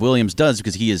what Caleb Williams does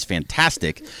because he is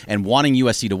fantastic and wanting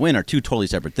USC to win are two totally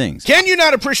separate things. Can you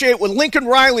not appreciate what Lincoln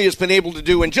Riley has been able to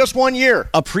do in just 1 year?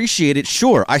 Appreciate it,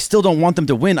 sure. I still don't want them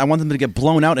to win. I want them to get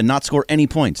blown out and not score any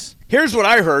points. Here's what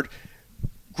I heard.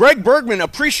 Greg Bergman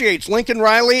appreciates Lincoln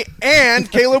Riley and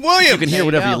Caleb Williams. You can hear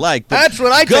whatever you like. But that's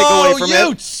what I take away from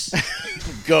Utes! it.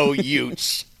 Go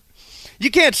Utes. You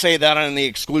can't say that on the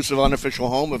exclusive unofficial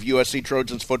home of USC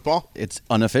Trojans football. It's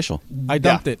unofficial. I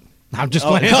dumped it. I'm just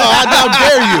playing.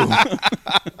 How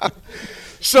dare you?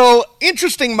 So,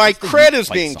 interesting, my cred is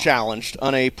being challenged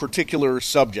on a particular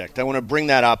subject. I want to bring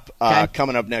that up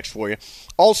coming up next for you.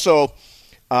 Also,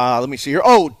 let me see here.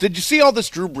 Oh, did you see all this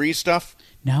Drew Brees stuff?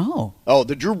 No. Oh,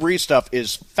 the Drew Brees stuff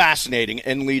is fascinating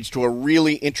and leads to a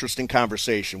really interesting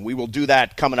conversation. We will do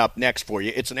that coming up next for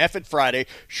you. It's an F-ed Friday,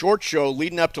 short show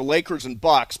leading up to Lakers and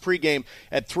Bucks, pregame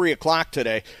at 3 o'clock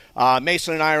today.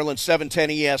 Mason and Ireland, 710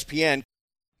 ESPN.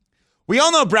 We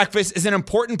all know breakfast is an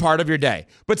important part of your day,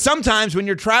 but sometimes when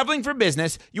you're traveling for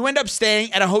business, you end up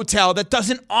staying at a hotel that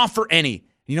doesn't offer any.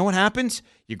 You know what happens?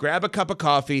 You grab a cup of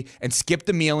coffee and skip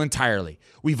the meal entirely.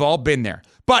 We've all been there.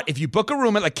 But if you book a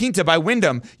room at La Quinta by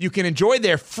Wyndham, you can enjoy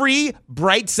their free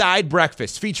Bright Side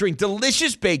breakfast featuring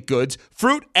delicious baked goods,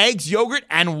 fruit, eggs, yogurt,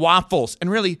 and waffles. And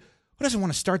really, who doesn't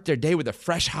want to start their day with a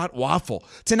fresh, hot waffle?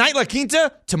 Tonight, La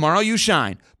Quinta, tomorrow you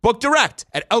shine. Book direct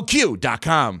at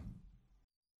lq.com.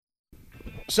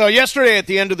 So yesterday at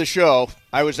the end of the show,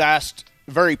 I was asked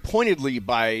very pointedly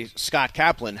by Scott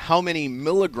Kaplan how many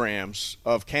milligrams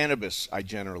of cannabis I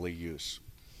generally use.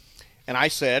 And I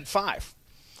said 5.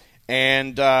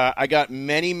 And I got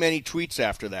many, many tweets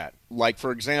after that. Like,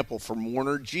 for example, from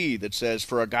Warner G that says,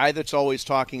 for a guy that's always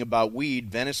talking about weed,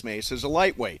 Venice Mace is a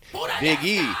lightweight. Big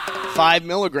E, 5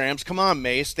 milligrams. Come on,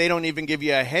 Mace. They don't even give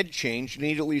you a head change. You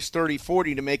need at least 30,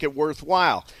 40 to make it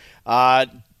worthwhile.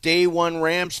 Day one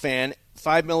Rams fan,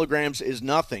 5 milligrams is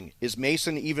nothing. Is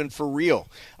Mason even for real?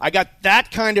 I got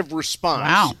that kind of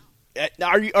response.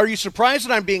 Wow. Are you surprised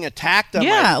that I'm being attacked on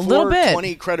my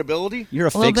 420 credibility? You're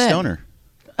a fake stoner.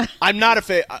 I'm not a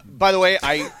fake. By the way,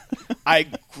 I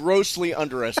grossly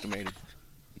underestimated.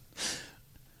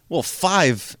 Well,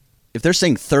 5. If they're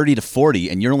saying 30 to 40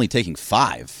 and you're only taking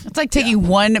 5. It's like taking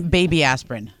one baby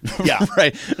aspirin. Yeah.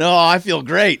 Right. No, I feel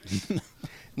great.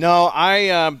 No,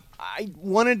 I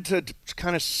wanted to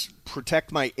kind of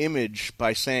protect my image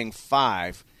by saying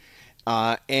 5.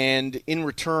 And in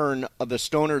return, the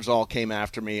stoners all came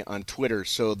after me on Twitter.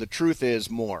 So the truth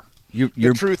is more.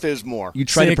 The truth is more. You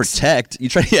try to protect. You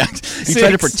try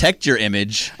to protect your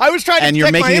image. I was trying to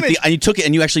protect my image. And you took it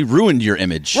and you actually ruined your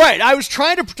image. Right. I was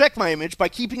trying to protect my image by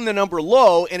keeping the number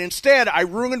low, and instead I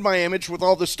ruined my image with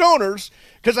all the stoners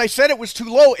because I said it was too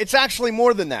low. It's actually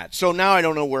more than that. So now I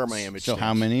don't know where my image is. So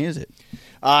how many is it?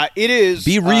 It is.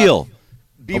 Be real.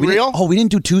 Be real? We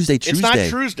didn't do Tuesday. It's not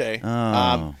Tuesday.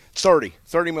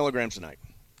 30 milligrams a night.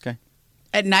 Okay.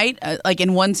 At night, like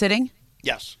in one sitting?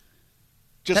 Yes.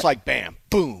 Just like bam,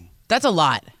 boom. That's a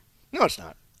lot. No, it's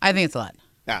not. I think it's a lot.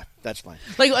 Ah, that's fine.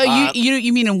 Like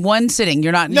you mean in one sitting?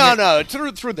 You're not. No,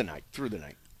 through the night. Through the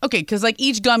night. Okay, because like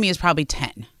each gummy is probably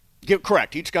 10.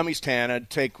 Correct. Each gummy's 10. I'd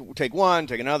take one,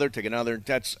 take another.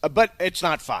 That's but it's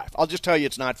not 5. I'll just tell you,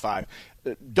 it's not 5.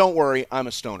 Don't worry, I'm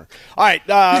a stoner. All right.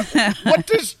 What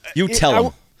does you tell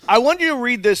him? I want you to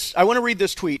read this. I want to read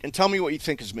this tweet and tell me what you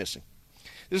think is missing.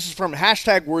 This is from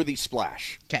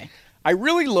 #WorthySplash. Okay. I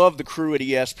really love the crew at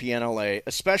ESPN LA,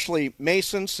 especially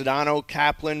Mason, Sedano,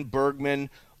 Kaplan, Bergman,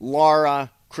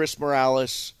 Laura, Chris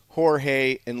Morales,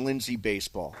 Jorge, and Lindsay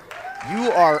Baseball.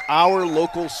 You are our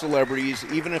local celebrities,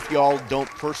 even if y'all don't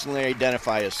personally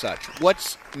identify as such.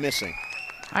 What's missing?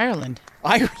 Ireland.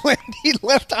 He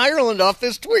left Ireland off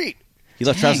this tweet. He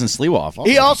left Travis and Sliwa off.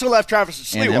 He also left Travis and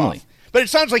Sliwa and Emily. off. But it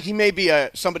sounds like he may be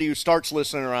somebody who starts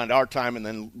listening around our time and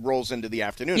then rolls into the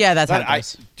afternoon. Yeah, that's how it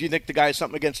goes. Do you think the guy has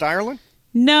something against Ireland?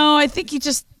 No, I think he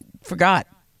just forgot.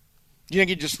 Do you think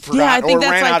he just forgot I think or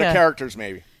that's ran like out of characters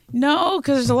maybe? No,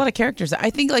 because there's a lot of characters.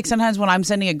 I think like sometimes when I'm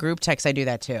sending a group text, I do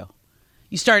that too.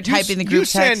 You start typing the group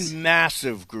text. You send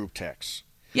massive group texts.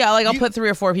 Yeah, like I'll put 3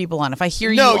 or 4 people on. If I hear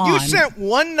you on. on. No, you sent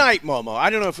one night, Momo. I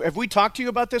don't know have we talked to you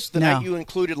about this? The No. night you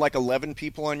included like 11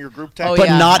 people on your group text? Oh, But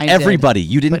yeah, not I everybody.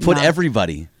 did. You didn't But put not-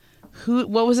 everybody.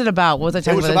 What was it about? What was I It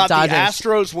talking was about? about the Dodgers?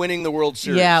 Astros winning the World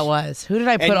Series. Yeah, it was. Who did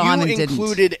I put on and you didn't?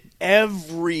 included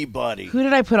everybody. Who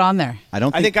did I put on there?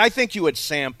 I think you had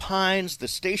Sam Pines, the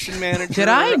station manager. Did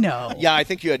I? No. Yeah, I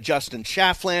think you had Justin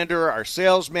Schafflander, our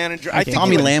sales manager. I think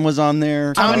Tommy Lamb was on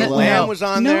there. Tommy Lamb was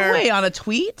on there. No way, on a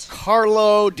tweet?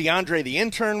 Carlo, DeAndre the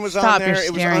intern was Stop, on there. you're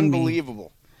It was scaring me.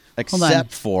 unbelievable.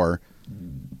 Except for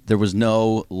there was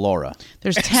no Laura.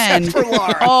 There's 10. for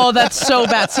Laura. Oh, that's so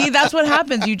bad. See, that's what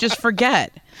happens. You just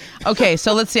forget. Okay,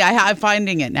 so let's see. I'm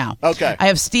finding it now. Okay. I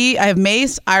have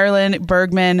Mace, Ireland,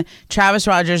 Bergman, Travis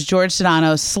Rogers, George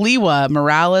Sedano, Sliwa,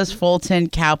 Morales, Fulton,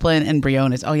 Kaplan, and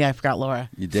Briones. Oh, yeah, I forgot Laura.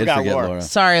 You did Forgot forget Laura. Laura.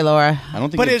 Sorry, Laura. I don't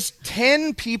think. But is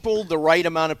 10 people the right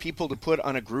amount of people to put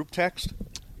on a group text?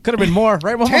 Could have been more,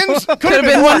 right? Could have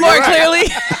been one more, you're right.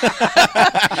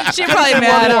 clearly. She's probably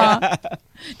mad, huh?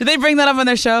 Did they bring that up on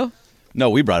their show? No,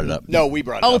 we brought it up. No, we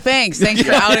brought it Oh, up. thanks. Thanks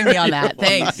for outing me on that.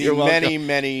 Thanks. The many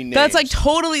names. That's like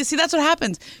totally. See, that's what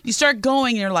happens. You start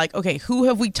going and you're like, okay, who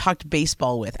have we talked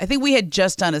baseball with? I think we had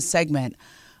just done a segment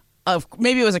of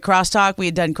maybe it was a crosstalk. We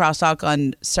had done crosstalk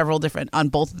on on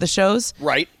both of the shows.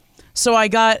 Right. So I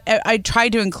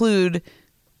tried to include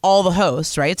all the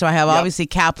hosts, right? So I have obviously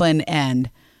Kaplan and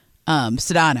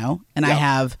Sedano, and I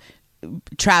have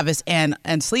Travis and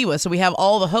Sliwa. So we have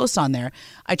all the hosts on there.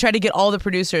 I tried to get all the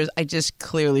producers. I just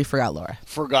clearly forgot Laura.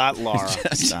 Forgot Laura.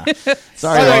 Sorry,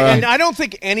 By the way, Laura. and I don't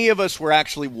think any of us were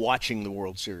actually watching the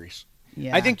World Series.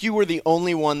 Yeah. I think you were the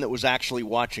only one that was actually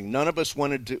watching. None of us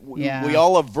wanted to. Yeah. We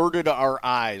all averted our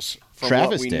eyes from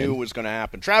Travis what we did. knew was going to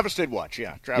happen. Travis did watch,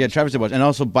 yeah. Travis did watch. And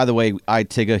also, by the way,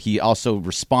 Tigga, he also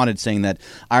responded saying that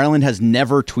Ireland has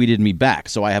never tweeted me back,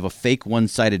 so I have a fake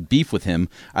one-sided beef with him.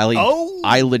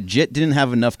 I legit didn't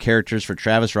have enough characters for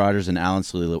Travis Rogers and Alan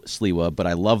Sliwa, but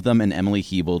I love them and Emily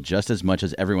Hebel just as much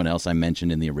as everyone else I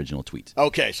mentioned in the original tweet.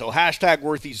 Okay, so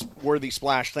 #Worthy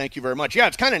Splash. Thank you very much. Yeah,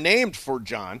 it's kind of named for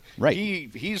John. Right.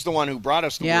 He's the one who brought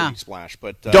us the Yeah. Worthy Splash.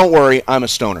 But don't worry, I'm a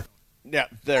stoner. Yeah,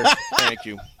 there. Thank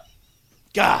you.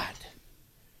 God,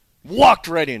 walked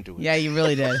right into it. Yeah, you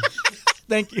really did.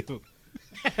 Thank you.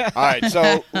 All right,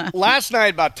 so last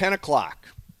night about 10 o'clock,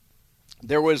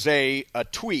 there was a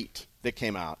tweet that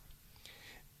came out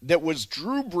that was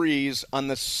Drew Brees on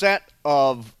the set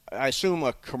of, I assume,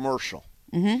 a commercial.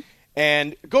 Mm-hmm.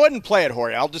 And go ahead and play it,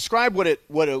 Jorge. I'll describe what it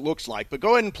looks like, but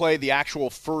go ahead and play the actual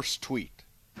first tweet.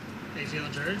 How you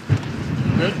feeling, Jerry?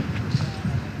 Feeling good?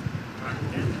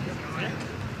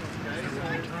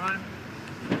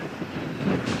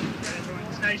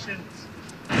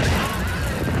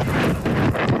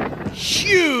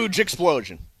 Huge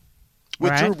explosion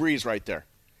with Right. Drew Brees right there.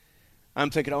 I'm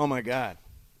thinking, oh my God.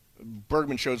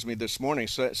 Bergman shows me this morning,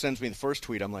 sends me the first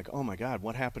tweet. I'm like, oh my God,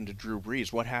 what happened to Drew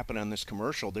Brees? What happened on this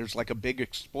commercial? There's like a big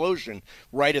explosion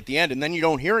right at the end, and then you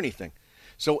don't hear anything.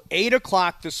 So 8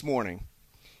 o'clock this morning,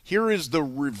 here is the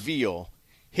reveal.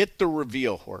 Hit the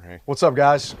reveal, Jorge. What's up,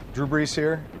 guys? Drew Brees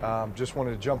here. Just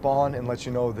wanted to jump on and let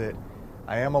you know that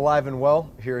I am alive and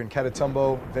well here in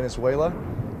Catatumbo, Venezuela,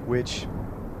 which,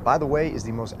 by the way, is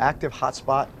the most active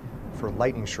hotspot for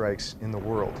lightning strikes in the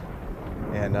world.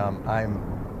 And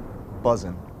I'm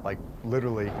buzzing, like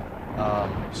literally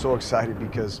so excited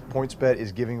because PointsBet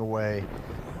is giving away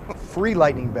free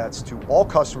lightning bets to all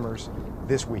customers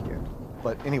this weekend.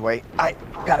 But anyway, I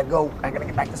gotta go. I gotta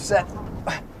get back to set.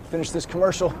 Finish this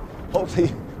commercial.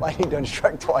 Hopefully, lightning doesn't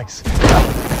strike twice.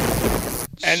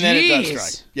 And then it does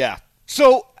strike. Yeah.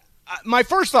 So my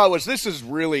first thought was this is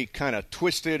really kind of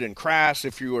twisted and crass.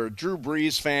 If you were a Drew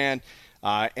Brees fan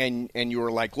and you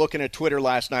were like looking at Twitter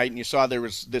last night and you saw there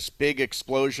was this big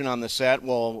explosion on the set,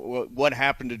 well, what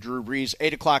happened to Drew Brees?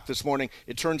 8 o'clock this morning,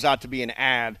 it turns out to be an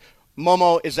ad.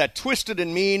 Momo, is that twisted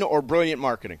and mean or brilliant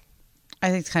marketing? I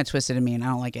think it's kind of twisted and mean. I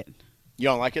don't like it. You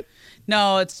don't like it?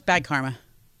 No, it's bad karma.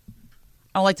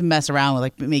 I don't like to mess around with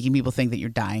like making people think that you're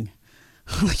dying,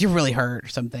 like you're really hurt or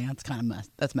something. That's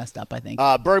messed up. I think.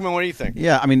 Bergman, what do you think?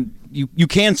 Yeah, I mean, you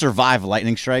can survive a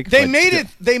lightning strike. They made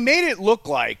it look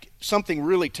like something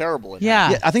really terrible.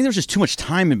 Yeah, I think there was just too much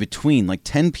time in between, like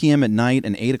 10 p.m. at night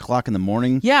and 8 o'clock in the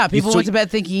morning. Yeah, people went to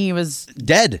bed thinking he was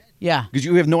dead. Yeah, because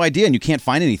you have no idea and you can't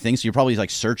find anything, so you're probably like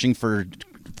searching for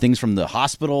things from the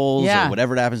hospitals or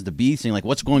whatever it happens to be, saying like,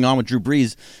 what's going on with Drew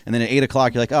Brees? And then at 8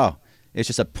 o'clock, you're like, oh, it's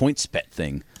just a PointsBet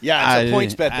thing. Yeah, it's a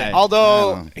PointsBet thing.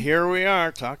 Although, here we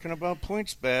are talking about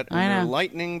PointsBet and their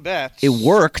lightning bets. It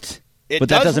worked, but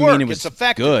that doesn't mean it was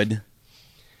good.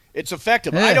 It's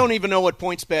effective. I don't even know what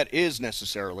PointsBet is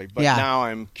necessarily, but now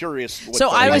I'm curious. So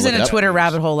I was in a Twitter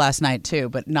rabbit hole last night, too,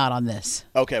 but not on this.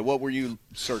 Okay, what were you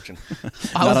searching?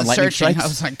 I wasn't searching. I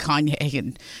was like Kanye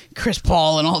and Chris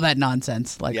Paul and all that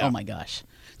nonsense. Like, oh, my gosh.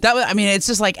 It's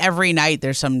just like every night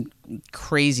there's some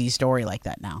crazy story like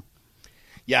that now.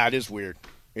 Yeah, it is weird.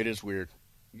 It is weird.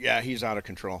 Yeah, he's out of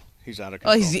control. He's out of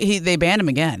control. Oh, they banned him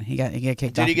again. He got kicked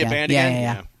off. Did he get banned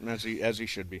again? Yeah. As he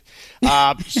should be.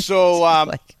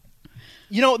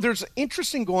 There's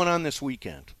interesting going on this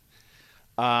weekend.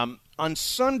 On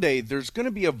Sunday, there's going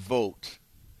to be a vote,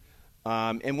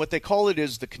 and what they call it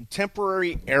is the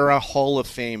Contemporary Era Hall of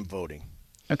Fame voting.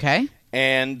 Okay.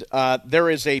 And there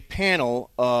is a panel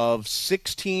of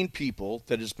 16 people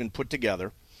that has been put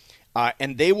together.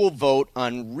 And they will vote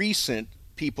on recent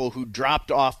people who dropped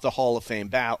off the Hall of Fame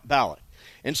ballot.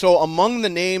 And so among the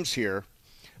names here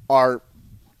are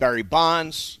Barry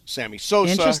Bonds, Sammy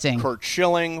Sosa, Curt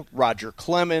Schilling, Roger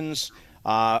Clemens,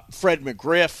 Fred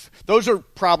McGriff. Those are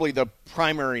probably the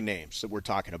primary names that we're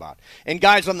talking about. And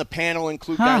guys on the panel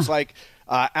include guys like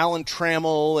Alan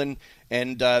Trammell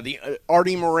and the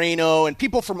Artie Moreno and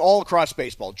people from all across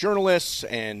baseball, journalists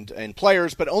and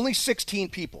players, but only 16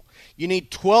 people. You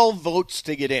need 12 votes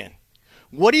to get in.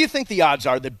 What do you think the odds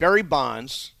are that Barry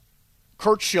Bonds,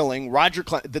 Curt Schilling, Roger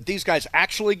Clemens, that these guys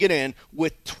actually get in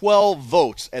with 12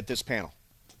 votes at this panel?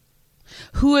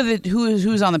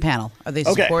 Who's on the panel? Are they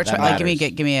supports? Like,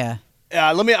 give me a.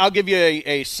 I'll give you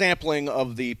a sampling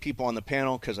of the people on the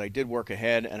panel because I did work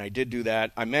ahead and I did do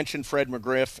that. I mentioned Fred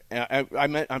McGriff. I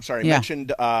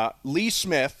mentioned Lee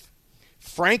Smith,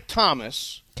 Frank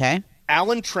Thomas,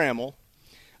 Alan Trammell,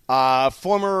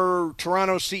 former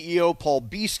Toronto CEO Paul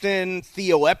Beeston,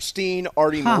 Theo Epstein,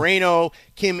 Artie Moreno,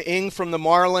 Kim Ng from the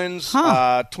Marlins,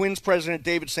 Twins president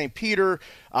David St. Peter.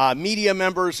 Media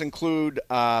members include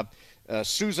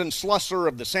Susan Slusser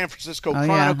of the San Francisco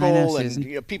Chronicle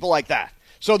and people like that.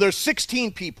 So there's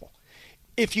 16 people.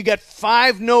 If you get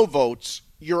 5 no votes,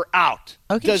 you're out.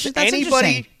 Okay,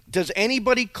 does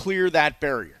anybody clear that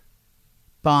barrier?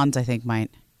 Bonds, I think,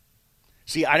 might.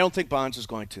 See, I don't think Bonds is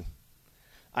going to.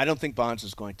 I'm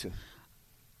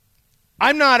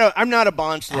not a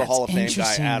Bonds to the Hall of Fame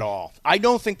guy at all. I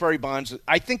don't think Barry Bonds.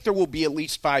 I think there will be at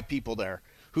least 5 people there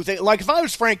who think, like, if I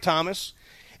was Frank Thomas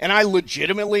and I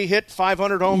legitimately hit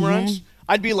 500 home runs,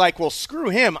 I'd be like, well, screw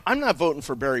him. I'm not voting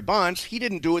for Barry Bonds. He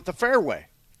didn't do it the fair way.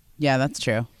 Yeah, that's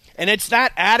true. And it's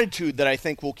that attitude that I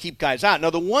think will keep guys out.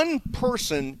 Now, the one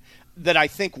person that I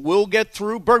think will get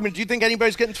through, Bergman, do you think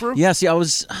anybody's getting through? Yeah, see,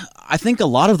 I think a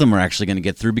lot of them are actually going to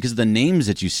get through because of the names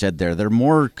that you said there. They're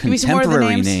more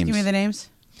contemporary names. Give me the names.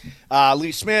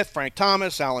 Lee Smith, Frank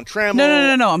Thomas, Alan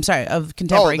Trammell. No. I'm sorry. Of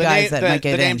contemporary guys that might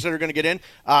get in. The names that are going to get in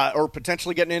or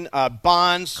potentially getting in.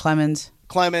 Bonds. Clemens.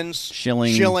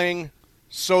 Schilling.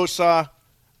 Sosa.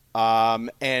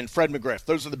 And Fred McGriff.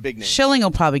 Those are the big names. Schilling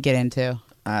will probably get in too.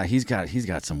 He's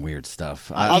got some weird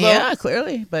stuff. Yeah,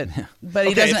 clearly, but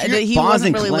he doesn't. He Bonds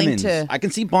wasn't and really Clemens, linked to. I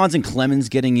can see Bonds and Clemens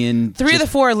getting in. 3 of the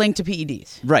 4 are linked to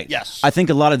PEDs. Right. Yes. I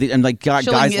think a lot of the and like guys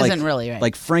like isn't really, right.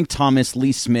 like Frank Thomas,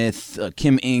 Lee Smith,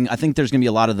 Kim Ng. I think there's going to be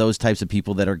a lot of those types of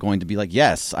people that are going to be like,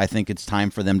 yes, I think it's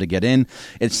time for them to get in.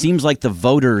 It seems like the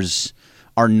voters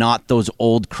are not those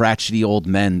old crotchety old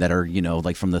men that are,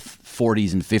 like from the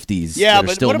 40s and 50s. Yeah, that are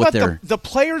but still what with about their... the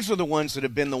players are the ones that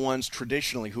have been the ones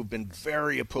traditionally who've been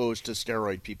very opposed to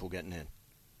steroid people getting in?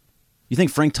 You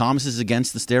think Frank Thomas is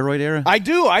against the steroid era? I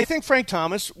do. I think Frank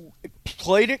Thomas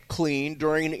played it clean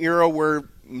during an era where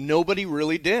nobody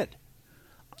really did.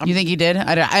 You think he did?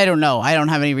 I don't know. I don't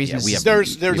have any reason.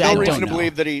 There's no reason to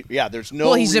believe that he. Yeah, there's no.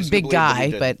 Well, he's a reason to big believe that he guy,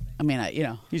 did. but I mean,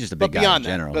 he's just a big guy in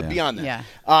general. Beyond that,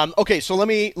 okay. So let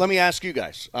me ask you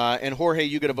guys, and Jorge,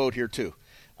 you get a vote here too.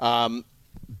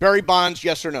 Barry Bonds,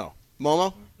 yes or no?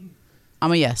 Momo?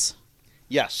 I'm a yes.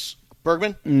 Yes.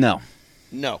 Bergman? No.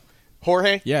 No.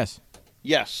 Jorge? Yes.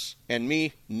 Yes. And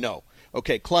me? No.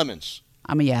 Okay. Clemens?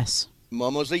 I'm a yes.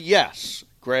 Momo's a yes.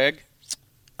 Greg?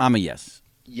 I'm a yes.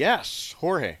 Yes.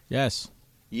 Jorge? Yes.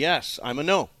 Yes. I'm a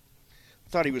no. I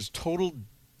thought he was total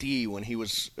D when he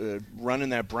was running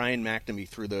that Brian McNamee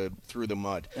through the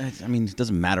mud. I mean, it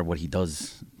doesn't matter what he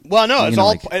does. Well, no,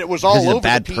 it was all over the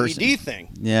PED person. thing.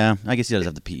 Yeah, I guess he does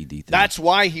have the PED thing. That's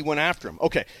why he went after him.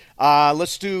 Okay,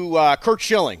 let's do Curt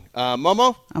Schilling.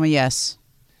 Momo? I'm a yes.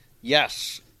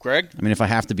 Yes. Greg? I mean, if I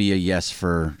have to be a yes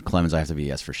for Clemens, I have to be a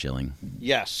yes for Schilling.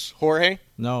 Yes. Jorge?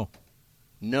 No.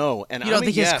 No. And you don't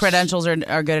think his credentials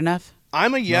are good enough?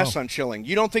 I'm a yes on Schilling.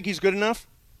 You don't think he's good enough?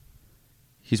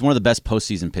 He's one of the best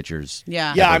postseason pitchers.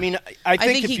 Yeah. Yeah, I mean, I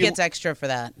think he gets extra for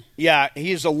that. Yeah,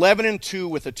 he's 11-2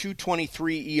 with a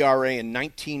 2.23 ERA and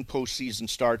 19 postseason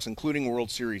starts, including World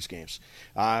Series games.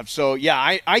 So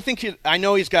yeah, I think I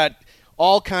know he's got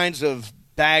all kinds of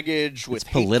baggage with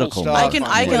political stuff. I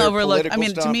can overlook. I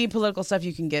mean, stuff. to me, political stuff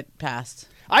you can get past.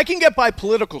 I can get by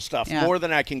political stuff more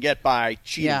than I can get by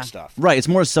cheating stuff. Right, it's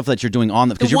more stuff that you're doing on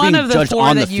the because you're one being of the judged 4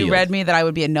 on the that field. you read me that I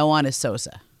would be a no on is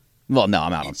Sosa. Well, no,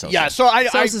 I'm out on Sosa. Yeah, so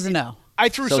Sosa's a no. I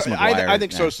threw. I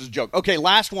think Sosa's a joke. Okay,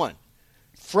 last one.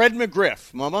 Fred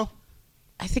McGriff, Momo.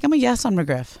 I think I'm a yes on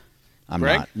McGriff. I'm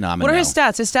Greg? not. No, I'm a What are no. his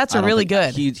stats? His stats are really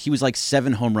good. He was like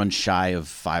 7 home runs shy of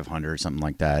 500 or something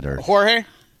like that. Or Jorge?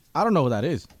 I don't know who that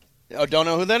is. Oh, don't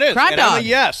know who that is. Crime Dog. I'm a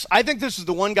yes. I think this is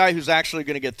the one guy who's actually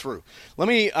going to get through. Let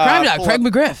me. Crime Dog, Craig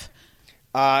McGriff.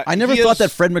 I never thought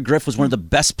that Fred McGriff was one of the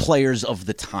best players of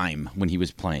the time when he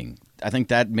was playing. I think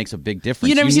that makes a big difference.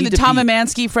 You never seen the Tom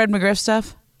Emanski, Fred McGriff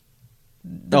stuff?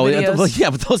 Yeah,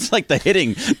 but those like the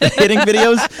hitting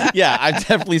videos. Yeah, I've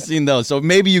definitely seen those. So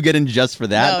maybe you get in just for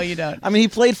that. No, you don't. I mean, he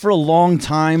played for a long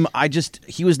time. I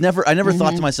never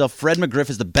thought to myself, Fred McGriff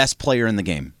is the best player in the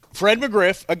game. Fred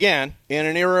McGriff, again, in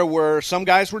an era where some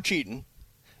guys were cheating,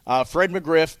 Fred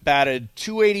McGriff batted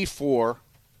 .284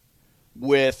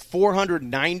 with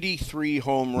 493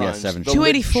 home runs. Yeah, the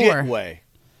 284. legit way.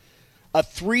 A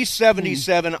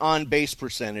 377 on base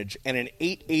percentage and an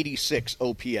 886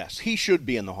 OPS. He should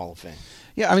be in the Hall of Fame.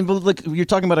 Yeah, I mean, but look, you're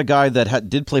talking about a guy that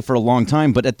did play for a long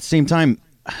time, but at the same time,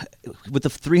 with the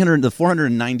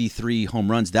 493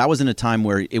 home runs, that was in a time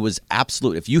where it was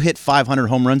absolute. If you hit 500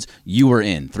 home runs, you were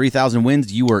in. 3,000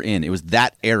 wins, you were in. It was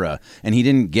that era, and he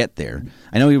didn't get there.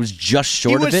 I know he was just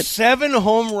short of it. He was 7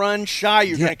 home runs shy.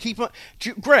 You're going to keep on.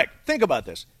 Greg, think about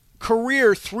this.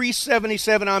 Career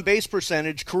 377 on base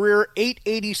percentage, career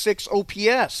 886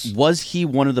 OPS. Was he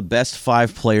one of the best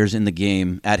 5 players in the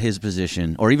game at his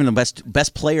position, or even the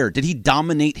best player? Did he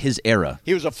dominate his era?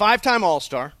 He was a 5-time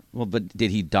All-Star. Well, but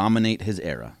did he dominate his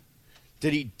era?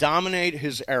 Did he dominate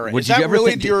his era? Did you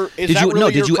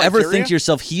ever think to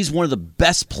yourself, he's one of the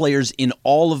best players in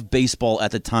all of baseball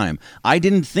at the time? I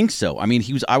didn't think so. I mean,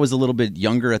 I was a little bit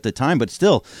younger at the time, but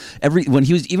still, when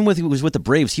he was with the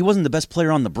Braves, he wasn't the best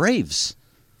player on the Braves.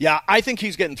 Yeah, I think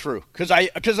he's getting through because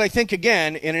I think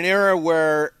again in an era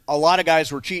where a lot of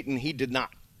guys were cheating, he did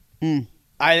not.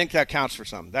 I think that counts for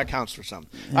some. All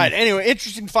right. Anyway,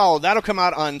 interesting follow. That'll come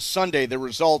out on Sunday. The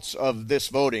results of this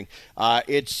voting.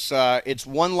 It's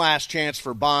one last chance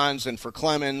for Bonds and for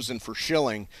Clemens and for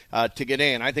Schilling to get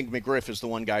in. I think McGriff is the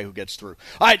one guy who gets through.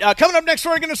 All right. Coming up next,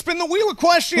 we're going to spin the wheel of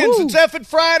questions. It's F-It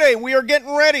Friday. We are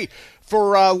getting ready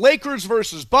for Lakers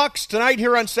versus Bucks tonight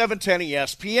here on 710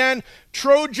 ESPN.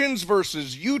 Trojans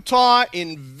versus Utah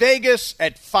in Vegas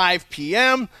at 5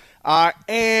 p.m.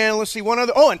 And let's see, one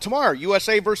other. Oh, and tomorrow,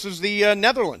 USA versus the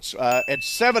Netherlands at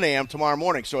 7 a.m. tomorrow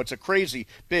morning. So it's a crazy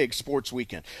big sports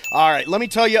weekend. All right, let me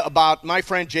tell you about my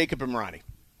friend Jacob Imrani.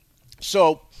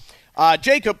 So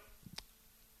Jacob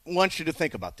wants you to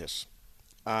think about this.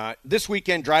 This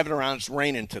weekend, driving around, it's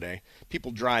raining today.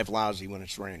 People drive lousy when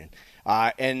it's raining.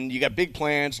 And you got big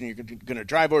plans, and you're going to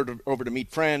drive over to meet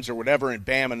friends or whatever, and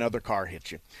bam, another car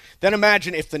hits you. Then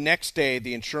imagine if the next day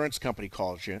the insurance company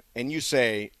calls you, and you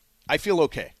say, I feel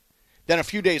okay. Then a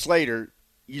few days later,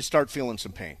 you start feeling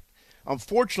some pain.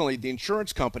 Unfortunately, the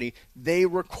insurance company, they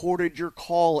recorded your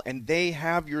call, and they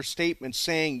have your statement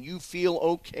saying you feel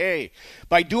okay.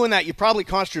 By doing that, you probably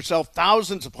cost yourself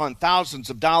thousands upon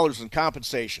thousands of dollars in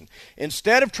compensation.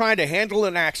 Instead of trying to handle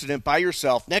an accident by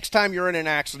yourself, next time you're in an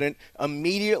accident,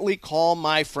 immediately call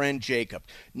my friend Jacob.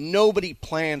 Nobody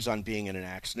plans on being in an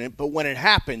accident, but when it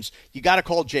happens, you got to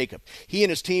call Jacob. He and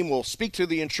his team will speak to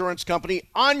the insurance company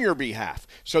on your behalf,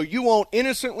 so you won't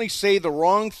innocently say the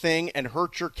wrong thing and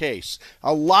hurt your case.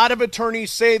 A lot of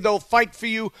attorneys say they'll fight for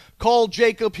you. Call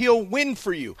Jacob. He'll win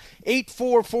for you.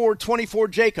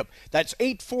 844-24-JACOB. That's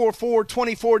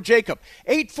 844-24-JACOB.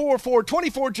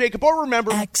 844-24-JACOB. Or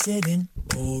remember, accident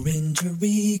or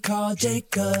injury, call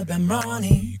Jacob and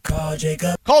Ronnie. Call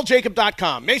Jacob.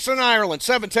 CallJacob.com. Mason, Ireland,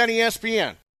 710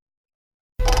 ESPN.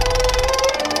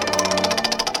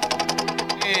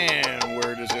 And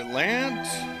where does it land?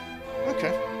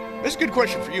 Okay. That's a good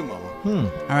question for you,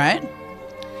 Mama. All right.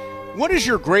 What is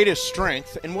your greatest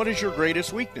strength and what is your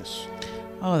greatest weakness?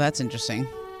 Oh, that's interesting.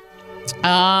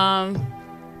 My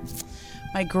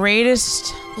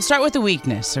greatest. We'll start with the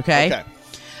weakness. Okay.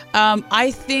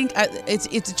 I think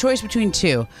it's a choice between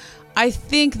two. I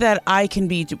think that I can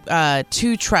be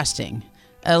too trusting,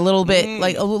 a little bit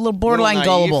like a little borderline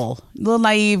gullible, a little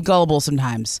naive, gullible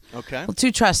sometimes. Okay. A little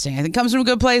too trusting. I think it comes from a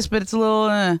good place, but it's a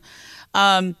little.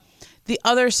 The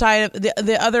other side of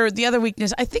the other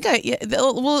weakness, I think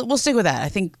we'll stick with that. I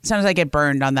think sometimes I get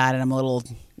burned on that, and I'm a little.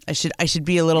 I should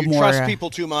be a little more. Trust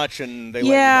people too much, and they let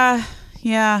you down.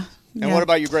 Yeah. And what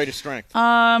about your greatest strength?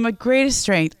 My greatest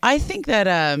strength, I think that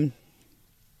I'm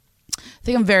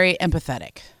very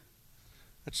empathetic.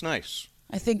 That's nice.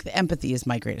 I think the empathy is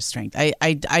my greatest strength.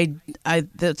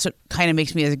 That's what kind of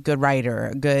makes me a good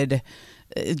writer, good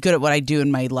at what I do in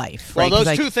my life. Well, right?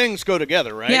 those two things go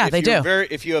together, right? Yeah, they do.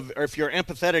 If you're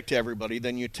empathetic to everybody,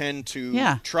 then you tend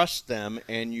to trust them,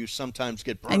 and you sometimes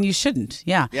get burned. And you shouldn't.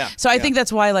 Yeah. Yeah. So I think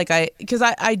that's why, because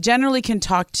I generally can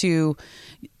talk to.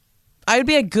 I would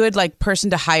be a good person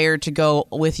to hire to go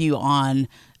with you on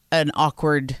an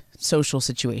awkward social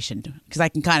situation, because I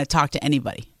can kind of talk to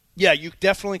anybody. Yeah, you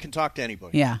definitely can talk to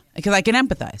anybody. Yeah, because I can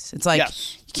empathize. It's like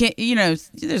you can't,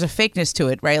 there's a fakeness to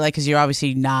it, right? Because you're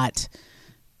obviously not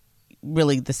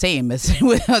really the same as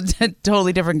with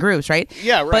totally different groups, right?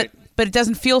 Yeah, right. But it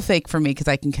doesn't feel fake for me because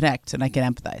I can connect and I can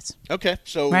empathize. Okay,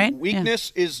 so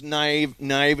weakness is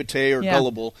naivete or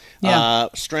gullible. Yeah.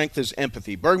 Strength is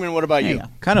empathy. Bergman, what about you?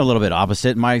 Kind of a little bit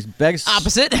opposite. My best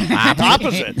opposite.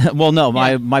 Well, no,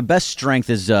 my best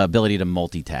strength is ability to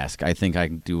multitask. I think I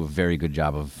can do a very good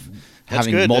job of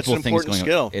having multiple things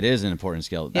going on. It is an important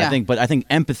skill. Yeah. I think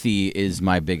empathy is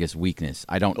my biggest weakness.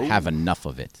 I don't have enough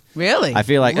of it. Really? I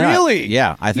feel like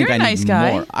yeah. I think You're I a need nice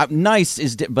guy. more. Nice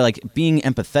is, but being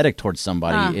empathetic towards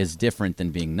somebody is different than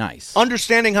being nice.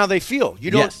 Understanding how they feel.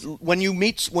 You don't when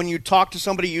you talk to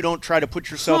somebody, you don't try to put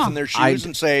yourself in their shoes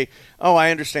and say, "Oh,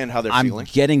 I understand how they're feeling."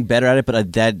 I'm getting better at it,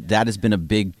 but that has been a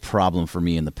big problem for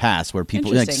me in the past, where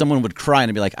people someone would cry and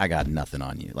I'd be like, "I got nothing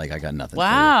on you. I got nothing."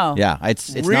 Wow. For you. Yeah, it's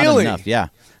really? not enough. Yeah,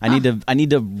 I need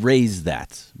to raise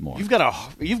that more. You've got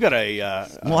a.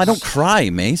 Well, I don't cry,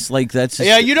 Mace. That's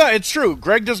just, you know it's true.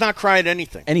 Greg does not cry at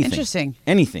anything. Interesting.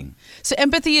 Anything. So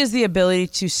empathy is the ability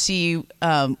to see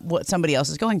what somebody else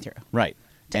is going through. Right.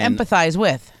 To empathize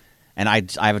with. And I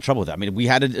have a trouble with that. I mean, we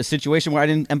had a situation where I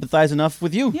didn't empathize enough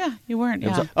with you. Yeah, you weren't.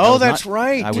 That's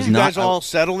right. Did you guys all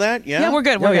settle that? Yeah. Yeah, we're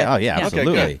good. We're good. Oh, yeah,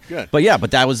 absolutely. Okay, good. But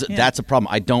that's a problem.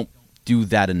 I don't do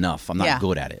that enough. I'm not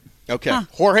good at it. Okay.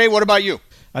 Jorge, what about you?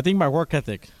 I think my work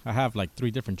ethic. I have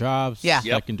 3 different jobs. Yeah.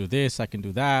 I can do this. I can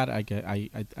do that. I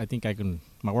think I can.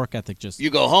 My work ethic just. You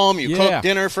go home. You cook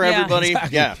dinner for everybody.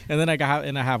 Exactly. Yeah. And then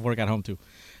I have work at home too.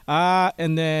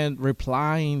 And then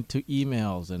replying to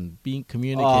emails and being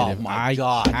communicative. Oh my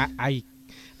God. I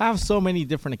have so many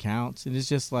different accounts, and it's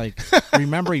just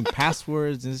remembering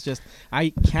passwords. And it's just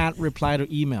I can't reply to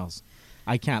emails.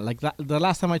 I can't. The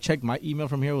last time I checked my email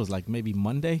from here was maybe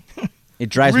Monday. It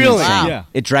drives me insane. Yeah.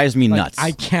 It drives me nuts.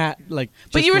 I can't But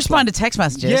you respond to text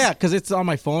messages. Yeah, because it's on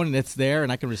my phone and it's there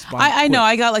and I can respond. I know.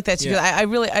 I got like that too. Yeah.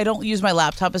 I don't use my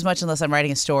laptop as much unless I'm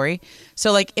writing a story.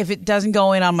 So if it doesn't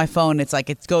go in on my phone, it's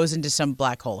it goes into some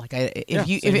black hole.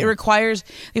 If it requires,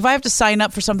 if I have to sign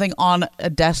up for something on a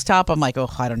desktop, I'm I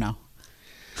don't know.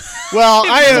 Well,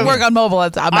 I work on mobile.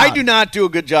 I do not do a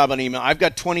good job on email. I've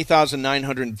got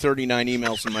 20,939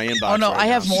 emails in my inbox. Oh no, right I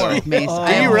have now, more. so. Mace.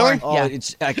 Do you really?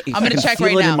 Yeah. I'm going to check feel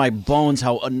right it now. in my bones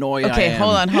how annoyed I Okay, am.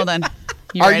 hold on.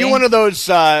 Are you one of those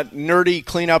nerdy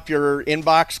clean up your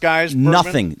inbox guys? Bergman?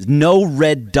 Nothing. No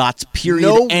red dots, period,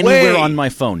 No anywhere way. on my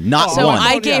phone. Not So one.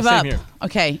 I gave up. here.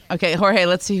 Okay, Jorge.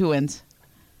 Let's see who wins.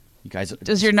 You guys,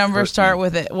 Does your number start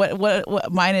with it?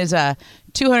 What? Mine is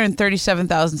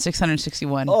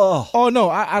 237,661. Oh no,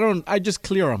 I don't. I just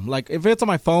clear them. Like if it's on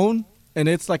my phone and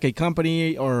it's like a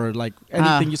company or like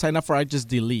anything you sign up for, I just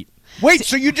delete. Wait,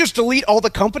 so you just delete all the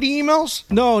company emails?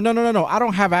 No. I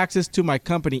don't have access to my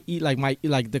company.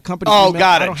 The company. Oh, email.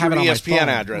 got I it. don't have Your it on ESPN my phone.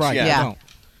 address, Right. yeah. I don't.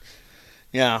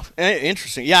 Yeah,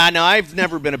 interesting. Yeah, no, I've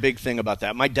never been a big thing about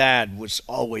that. My dad was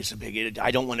always a big. I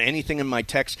don't want anything in my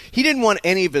text. He didn't want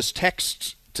any of his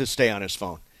texts to stay on his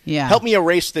phone. Yeah. Help me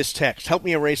erase this text. Help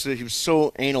me erase it. He was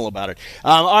so anal about it.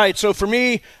 All right, so for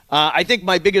me, I think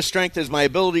my biggest strength is my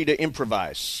ability to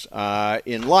improvise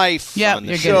in life, on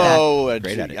the you're show.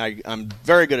 good at that. I'm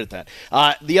very good at that.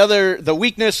 The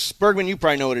weakness, Bergman, you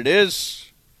probably know what it is.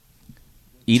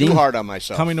 Eating? Too hard on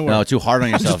myself. Coming to work. No, too hard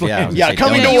on yourself. Yeah,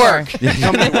 coming to work.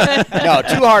 Coming to work. No,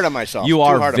 too hard on myself. You Too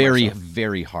are hard on very, myself.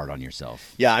 very hard on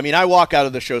yourself. Yeah, I mean, I walk out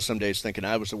of the show some days thinking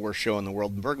I was the worst show in the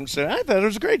world. And Bergman said, I thought it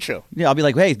was a great show. Yeah, I'll be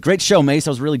like, hey, great show, Mace.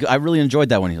 I was really good. I really enjoyed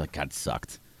that one. He's like, God, it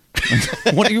sucked.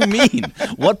 What do you mean?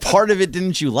 What part of it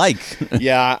didn't you like?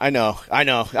 Yeah, I know.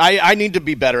 I need to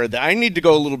be better at that. I need to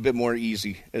go a little bit more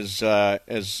easy, as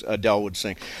Adele would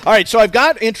sing. All right, so I've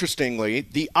got, interestingly,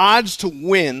 the odds to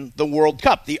win the World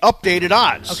Cup, the updated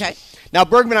odds. Okay. Now,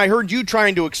 Bergman, I heard you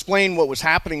trying to explain what was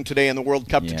happening today in the World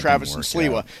Cup to it Travis and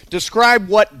didn't work Sliwa. Describe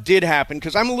what did happen,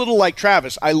 because I'm a little like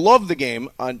Travis. I love the game,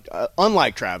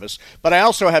 unlike Travis, but I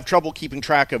also have trouble keeping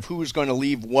track of who's going to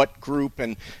leave what group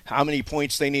and how many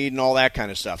points they need and all that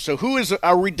kind of stuff. So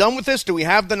are we done with this? Do we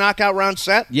have the knockout round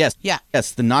set? Yes. Yeah.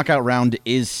 Yes, the knockout round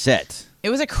is set. It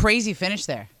was a crazy finish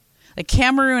there. Like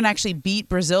Cameroon actually beat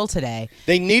Brazil today.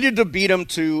 They needed to beat them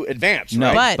to advance,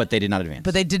 No, right? but they did not advance.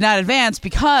 But they did not advance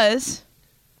because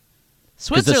the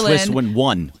Swiss Switzerland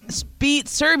won. beat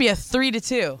Serbia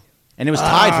 3-2. And it was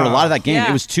tied for a lot of that game. Yeah.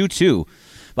 It was 2-2.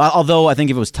 Although I think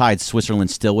if it was tied,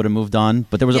 Switzerland still would have moved on.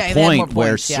 But there was Yeah, a they had more point where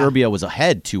points, yeah. Serbia was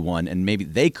ahead 2-1, and maybe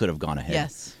they could have gone ahead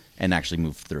Yes. and actually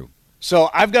moved through.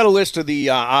 So I've got a list of the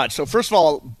odds. So first of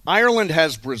all, Ireland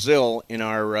has Brazil in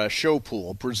our show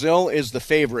pool. Brazil is the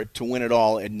favorite to win it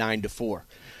all at 9-4.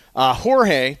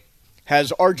 Jorge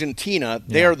has Argentina.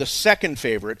 They are the second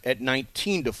favorite at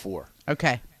 19-4.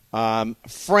 Okay.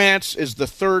 France is the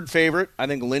third favorite. I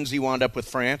think Lindsay wound up with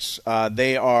France.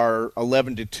 They are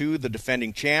 11-2, the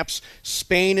defending champs.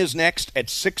 Spain is next at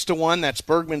 6-1. That's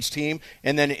Bergman's team.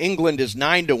 And then England is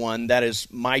 9-1. That is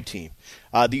my team.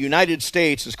 The United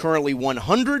States is currently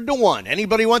 100-1.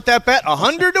 Anybody want that bet?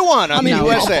 100-1 on the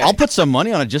USA. I'll put some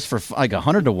money on it just for like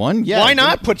 100-1. Yeah. Why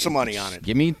not put some money on it?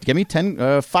 Give me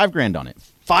 $5,000 on it.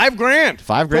 $5,000.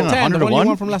 $5,000 on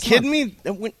 100-1. from last Kidding me?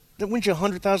 That wins you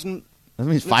 $100,000. That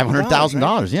means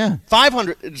 $500,000. Yeah.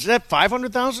 500. Is that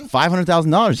 500,000?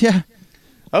 $500,000. Yeah.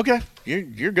 Okay,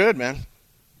 you're good, man.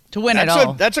 To win That's it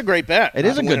all. That's a great bet. It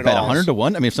is a To win good it bet. all.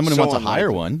 100-1. I mean, if somebody So wants a higher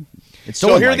unlikely. one, it's So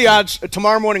here are unlikely. the odds.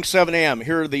 Tomorrow morning, 7 a.m.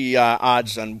 Here are the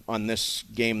odds on this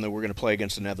game that we're going to play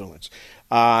against the Netherlands.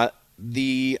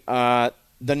 The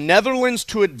Netherlands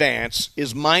to advance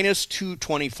is minus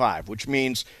 225, which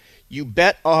means you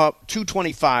bet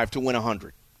 225 to win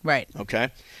 100. Right. Okay.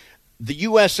 The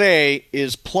USA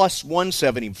is plus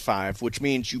 175, which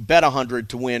means you bet 100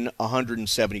 to win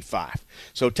 175.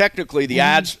 So technically, the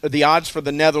odds for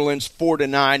the Netherlands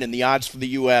 4-9, and the odds for the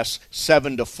US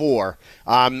 7-4.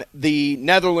 The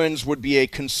Netherlands would be a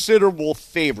considerable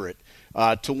favorite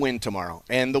to win tomorrow.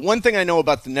 And the one thing I know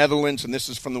about the Netherlands, and this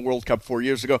is from the World Cup 4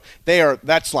 years ago,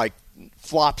 that's like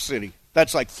Flop City.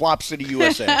 That's like Flop City,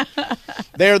 USA.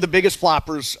 They are the biggest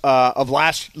floppers of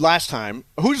last time.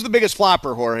 Who's the biggest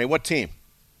flopper, Jorge? What team?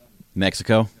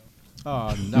 Mexico.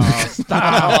 Oh, no.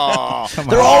 Stop. Come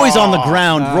They're on. always on the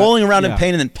ground, rolling around in yeah.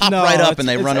 pain, and then pop No, right up and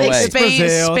they it's- run it's- away. It's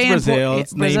Brazil. Spain, It's Brazil.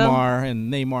 It's Brazil?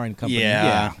 Neymar and company.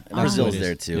 Yeah. That's Brazil's what it is.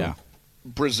 there, too. Yeah.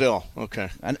 Brazil. Okay.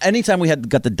 And anytime we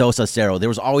got the Dos a Cero, there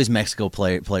was always Mexico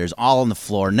players all on the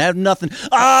floor. Nothing.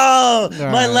 Oh,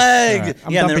 my leg. right.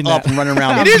 I'm Yeah, and they're dumping up that. and running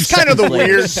around. It is kind of the seconds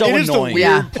later. weird. It's so it is annoying. the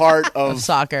weird part Of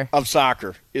soccer. Of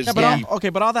soccer is Yeah,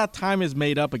 the. but all that time is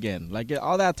made up again. Like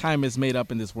all that time is made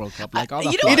up in this World Cup. Like all the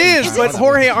You know, It flying is, time, but all that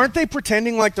Jorge, time. aren't they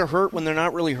pretending like they're hurt when they're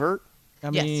not really hurt? I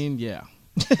Yes. mean, yeah.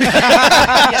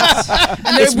 Yes.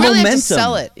 And they It's really have momentum. to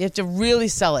sell it. You have to really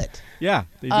sell it. Yeah,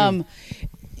 they do.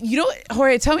 You know,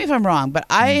 Jorge, tell me if I'm wrong, but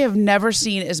I have never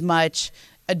seen as much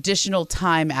additional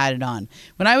time added on.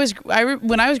 When I was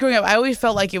growing up, I always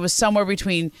felt like it was somewhere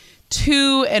between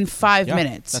 2 and 5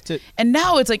 minutes. That's it. And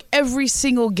now it's like every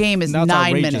single game is now 9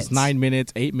 outrageous. minutes. 9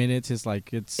 minutes, 8 minutes. It's like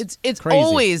it's crazy.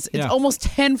 always It's almost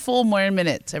 10 full more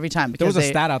minutes every time. There was a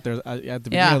stat out there at the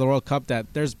beginning of the World Cup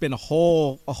that there's been a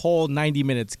whole 90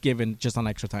 minutes given just on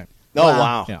extra time. Oh,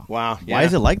 wow. Yeah. Wow. Why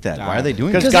is it like that? Why are they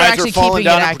doing that? Because they're guys actually are falling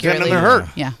keeping it down and pretending they're hurt.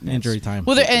 Yeah. Injury time.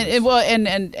 Well,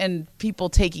 and people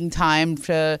taking time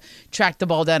to track the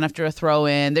ball down after a throw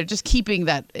in. They're just keeping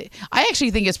that. I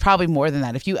actually think it's probably more than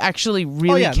that. If you actually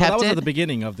really kept that was it at the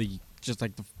beginning of the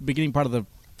beginning part of the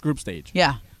group stage.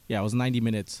 Yeah. Yeah, it was 90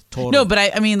 minutes total. No, but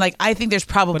I mean, like, I think there's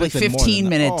probably it's been more 15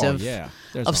 than that. minutes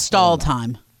There's of a stall whole lot.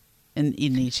 time in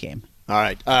each game. All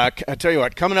right. I tell you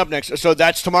what, coming up next. So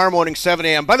that's tomorrow morning, 7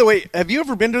 a.m. By the way, have you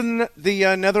ever been to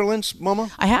the Netherlands, Momo?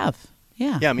 I have.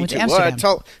 Yeah. Yeah, me went to too.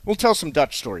 Amsterdam. We'll tell some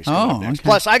Dutch stories coming up next. Okay.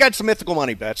 Plus, I got some mythical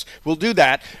money bets. We'll do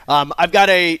that. I've got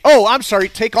I'm sorry.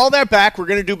 Take all that back. We're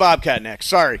going to do Bobcat next.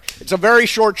 Sorry. It's a very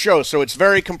short show, so it's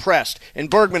very compressed. And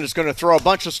Bergman is going to throw a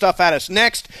bunch of stuff at us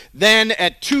next. Then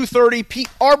at 2:30, Pete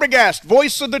Arbogast,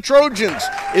 voice of the Trojans,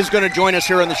 is going to join us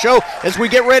here on the show as we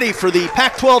get ready for the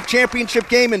Pac-12 championship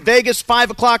game in Vegas,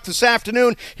 5 o'clock this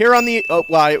afternoon here on the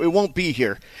it won't be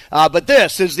here. But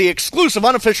this is the exclusive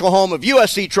unofficial home of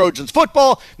USC Trojans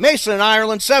football, Mason and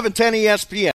Ireland, 710 ESPN.